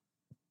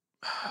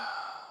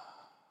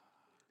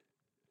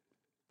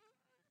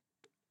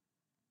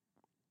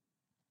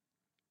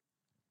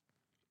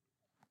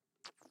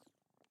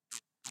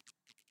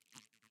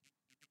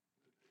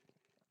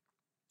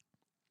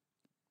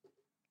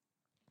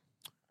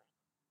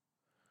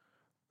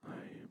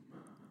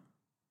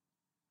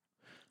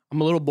I'm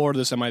a little bored of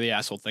this "Am I the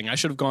asshole" thing. My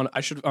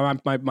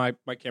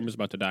camera's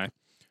about to die.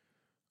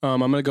 I'm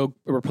gonna go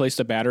replace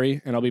the battery,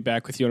 and I'll be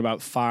back with you in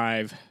about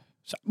 5.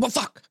 Well,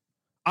 fuck!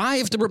 I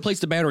have to replace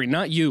the battery,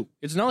 not you.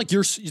 It's not like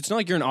you're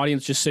an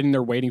audience just sitting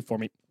there waiting for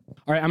me.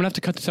 All right, I'm gonna have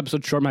to cut this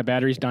episode short. My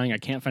battery's dying. I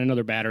can't find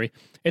another battery.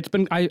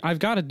 I've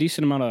got a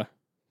decent amount of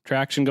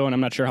traction going.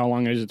 I'm not sure how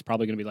long it is. It's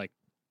probably gonna be like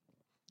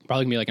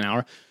an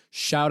hour.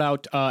 Shout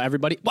out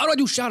everybody. Why do I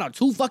do shout outs?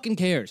 Who fucking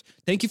cares?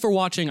 Thank you for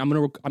watching. I'm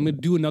gonna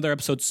do another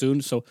episode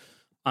soon. So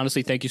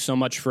honestly, thank you so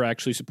much for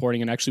actually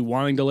supporting and actually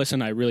wanting to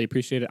listen. I really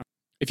appreciate it.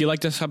 If you like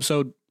this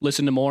episode,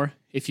 listen to more.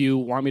 If you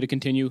want me to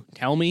continue,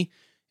 tell me,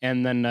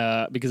 and then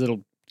because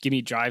it'll give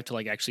me drive to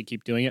like actually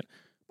keep doing it.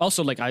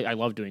 Also, like I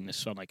love doing this,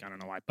 so I'm like I don't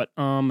know why, but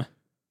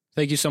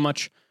thank you so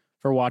much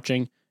for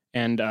watching.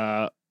 And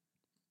how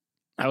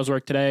was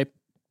work today?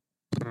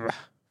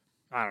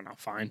 I don't know.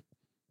 Fine.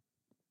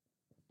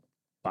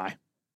 Bye.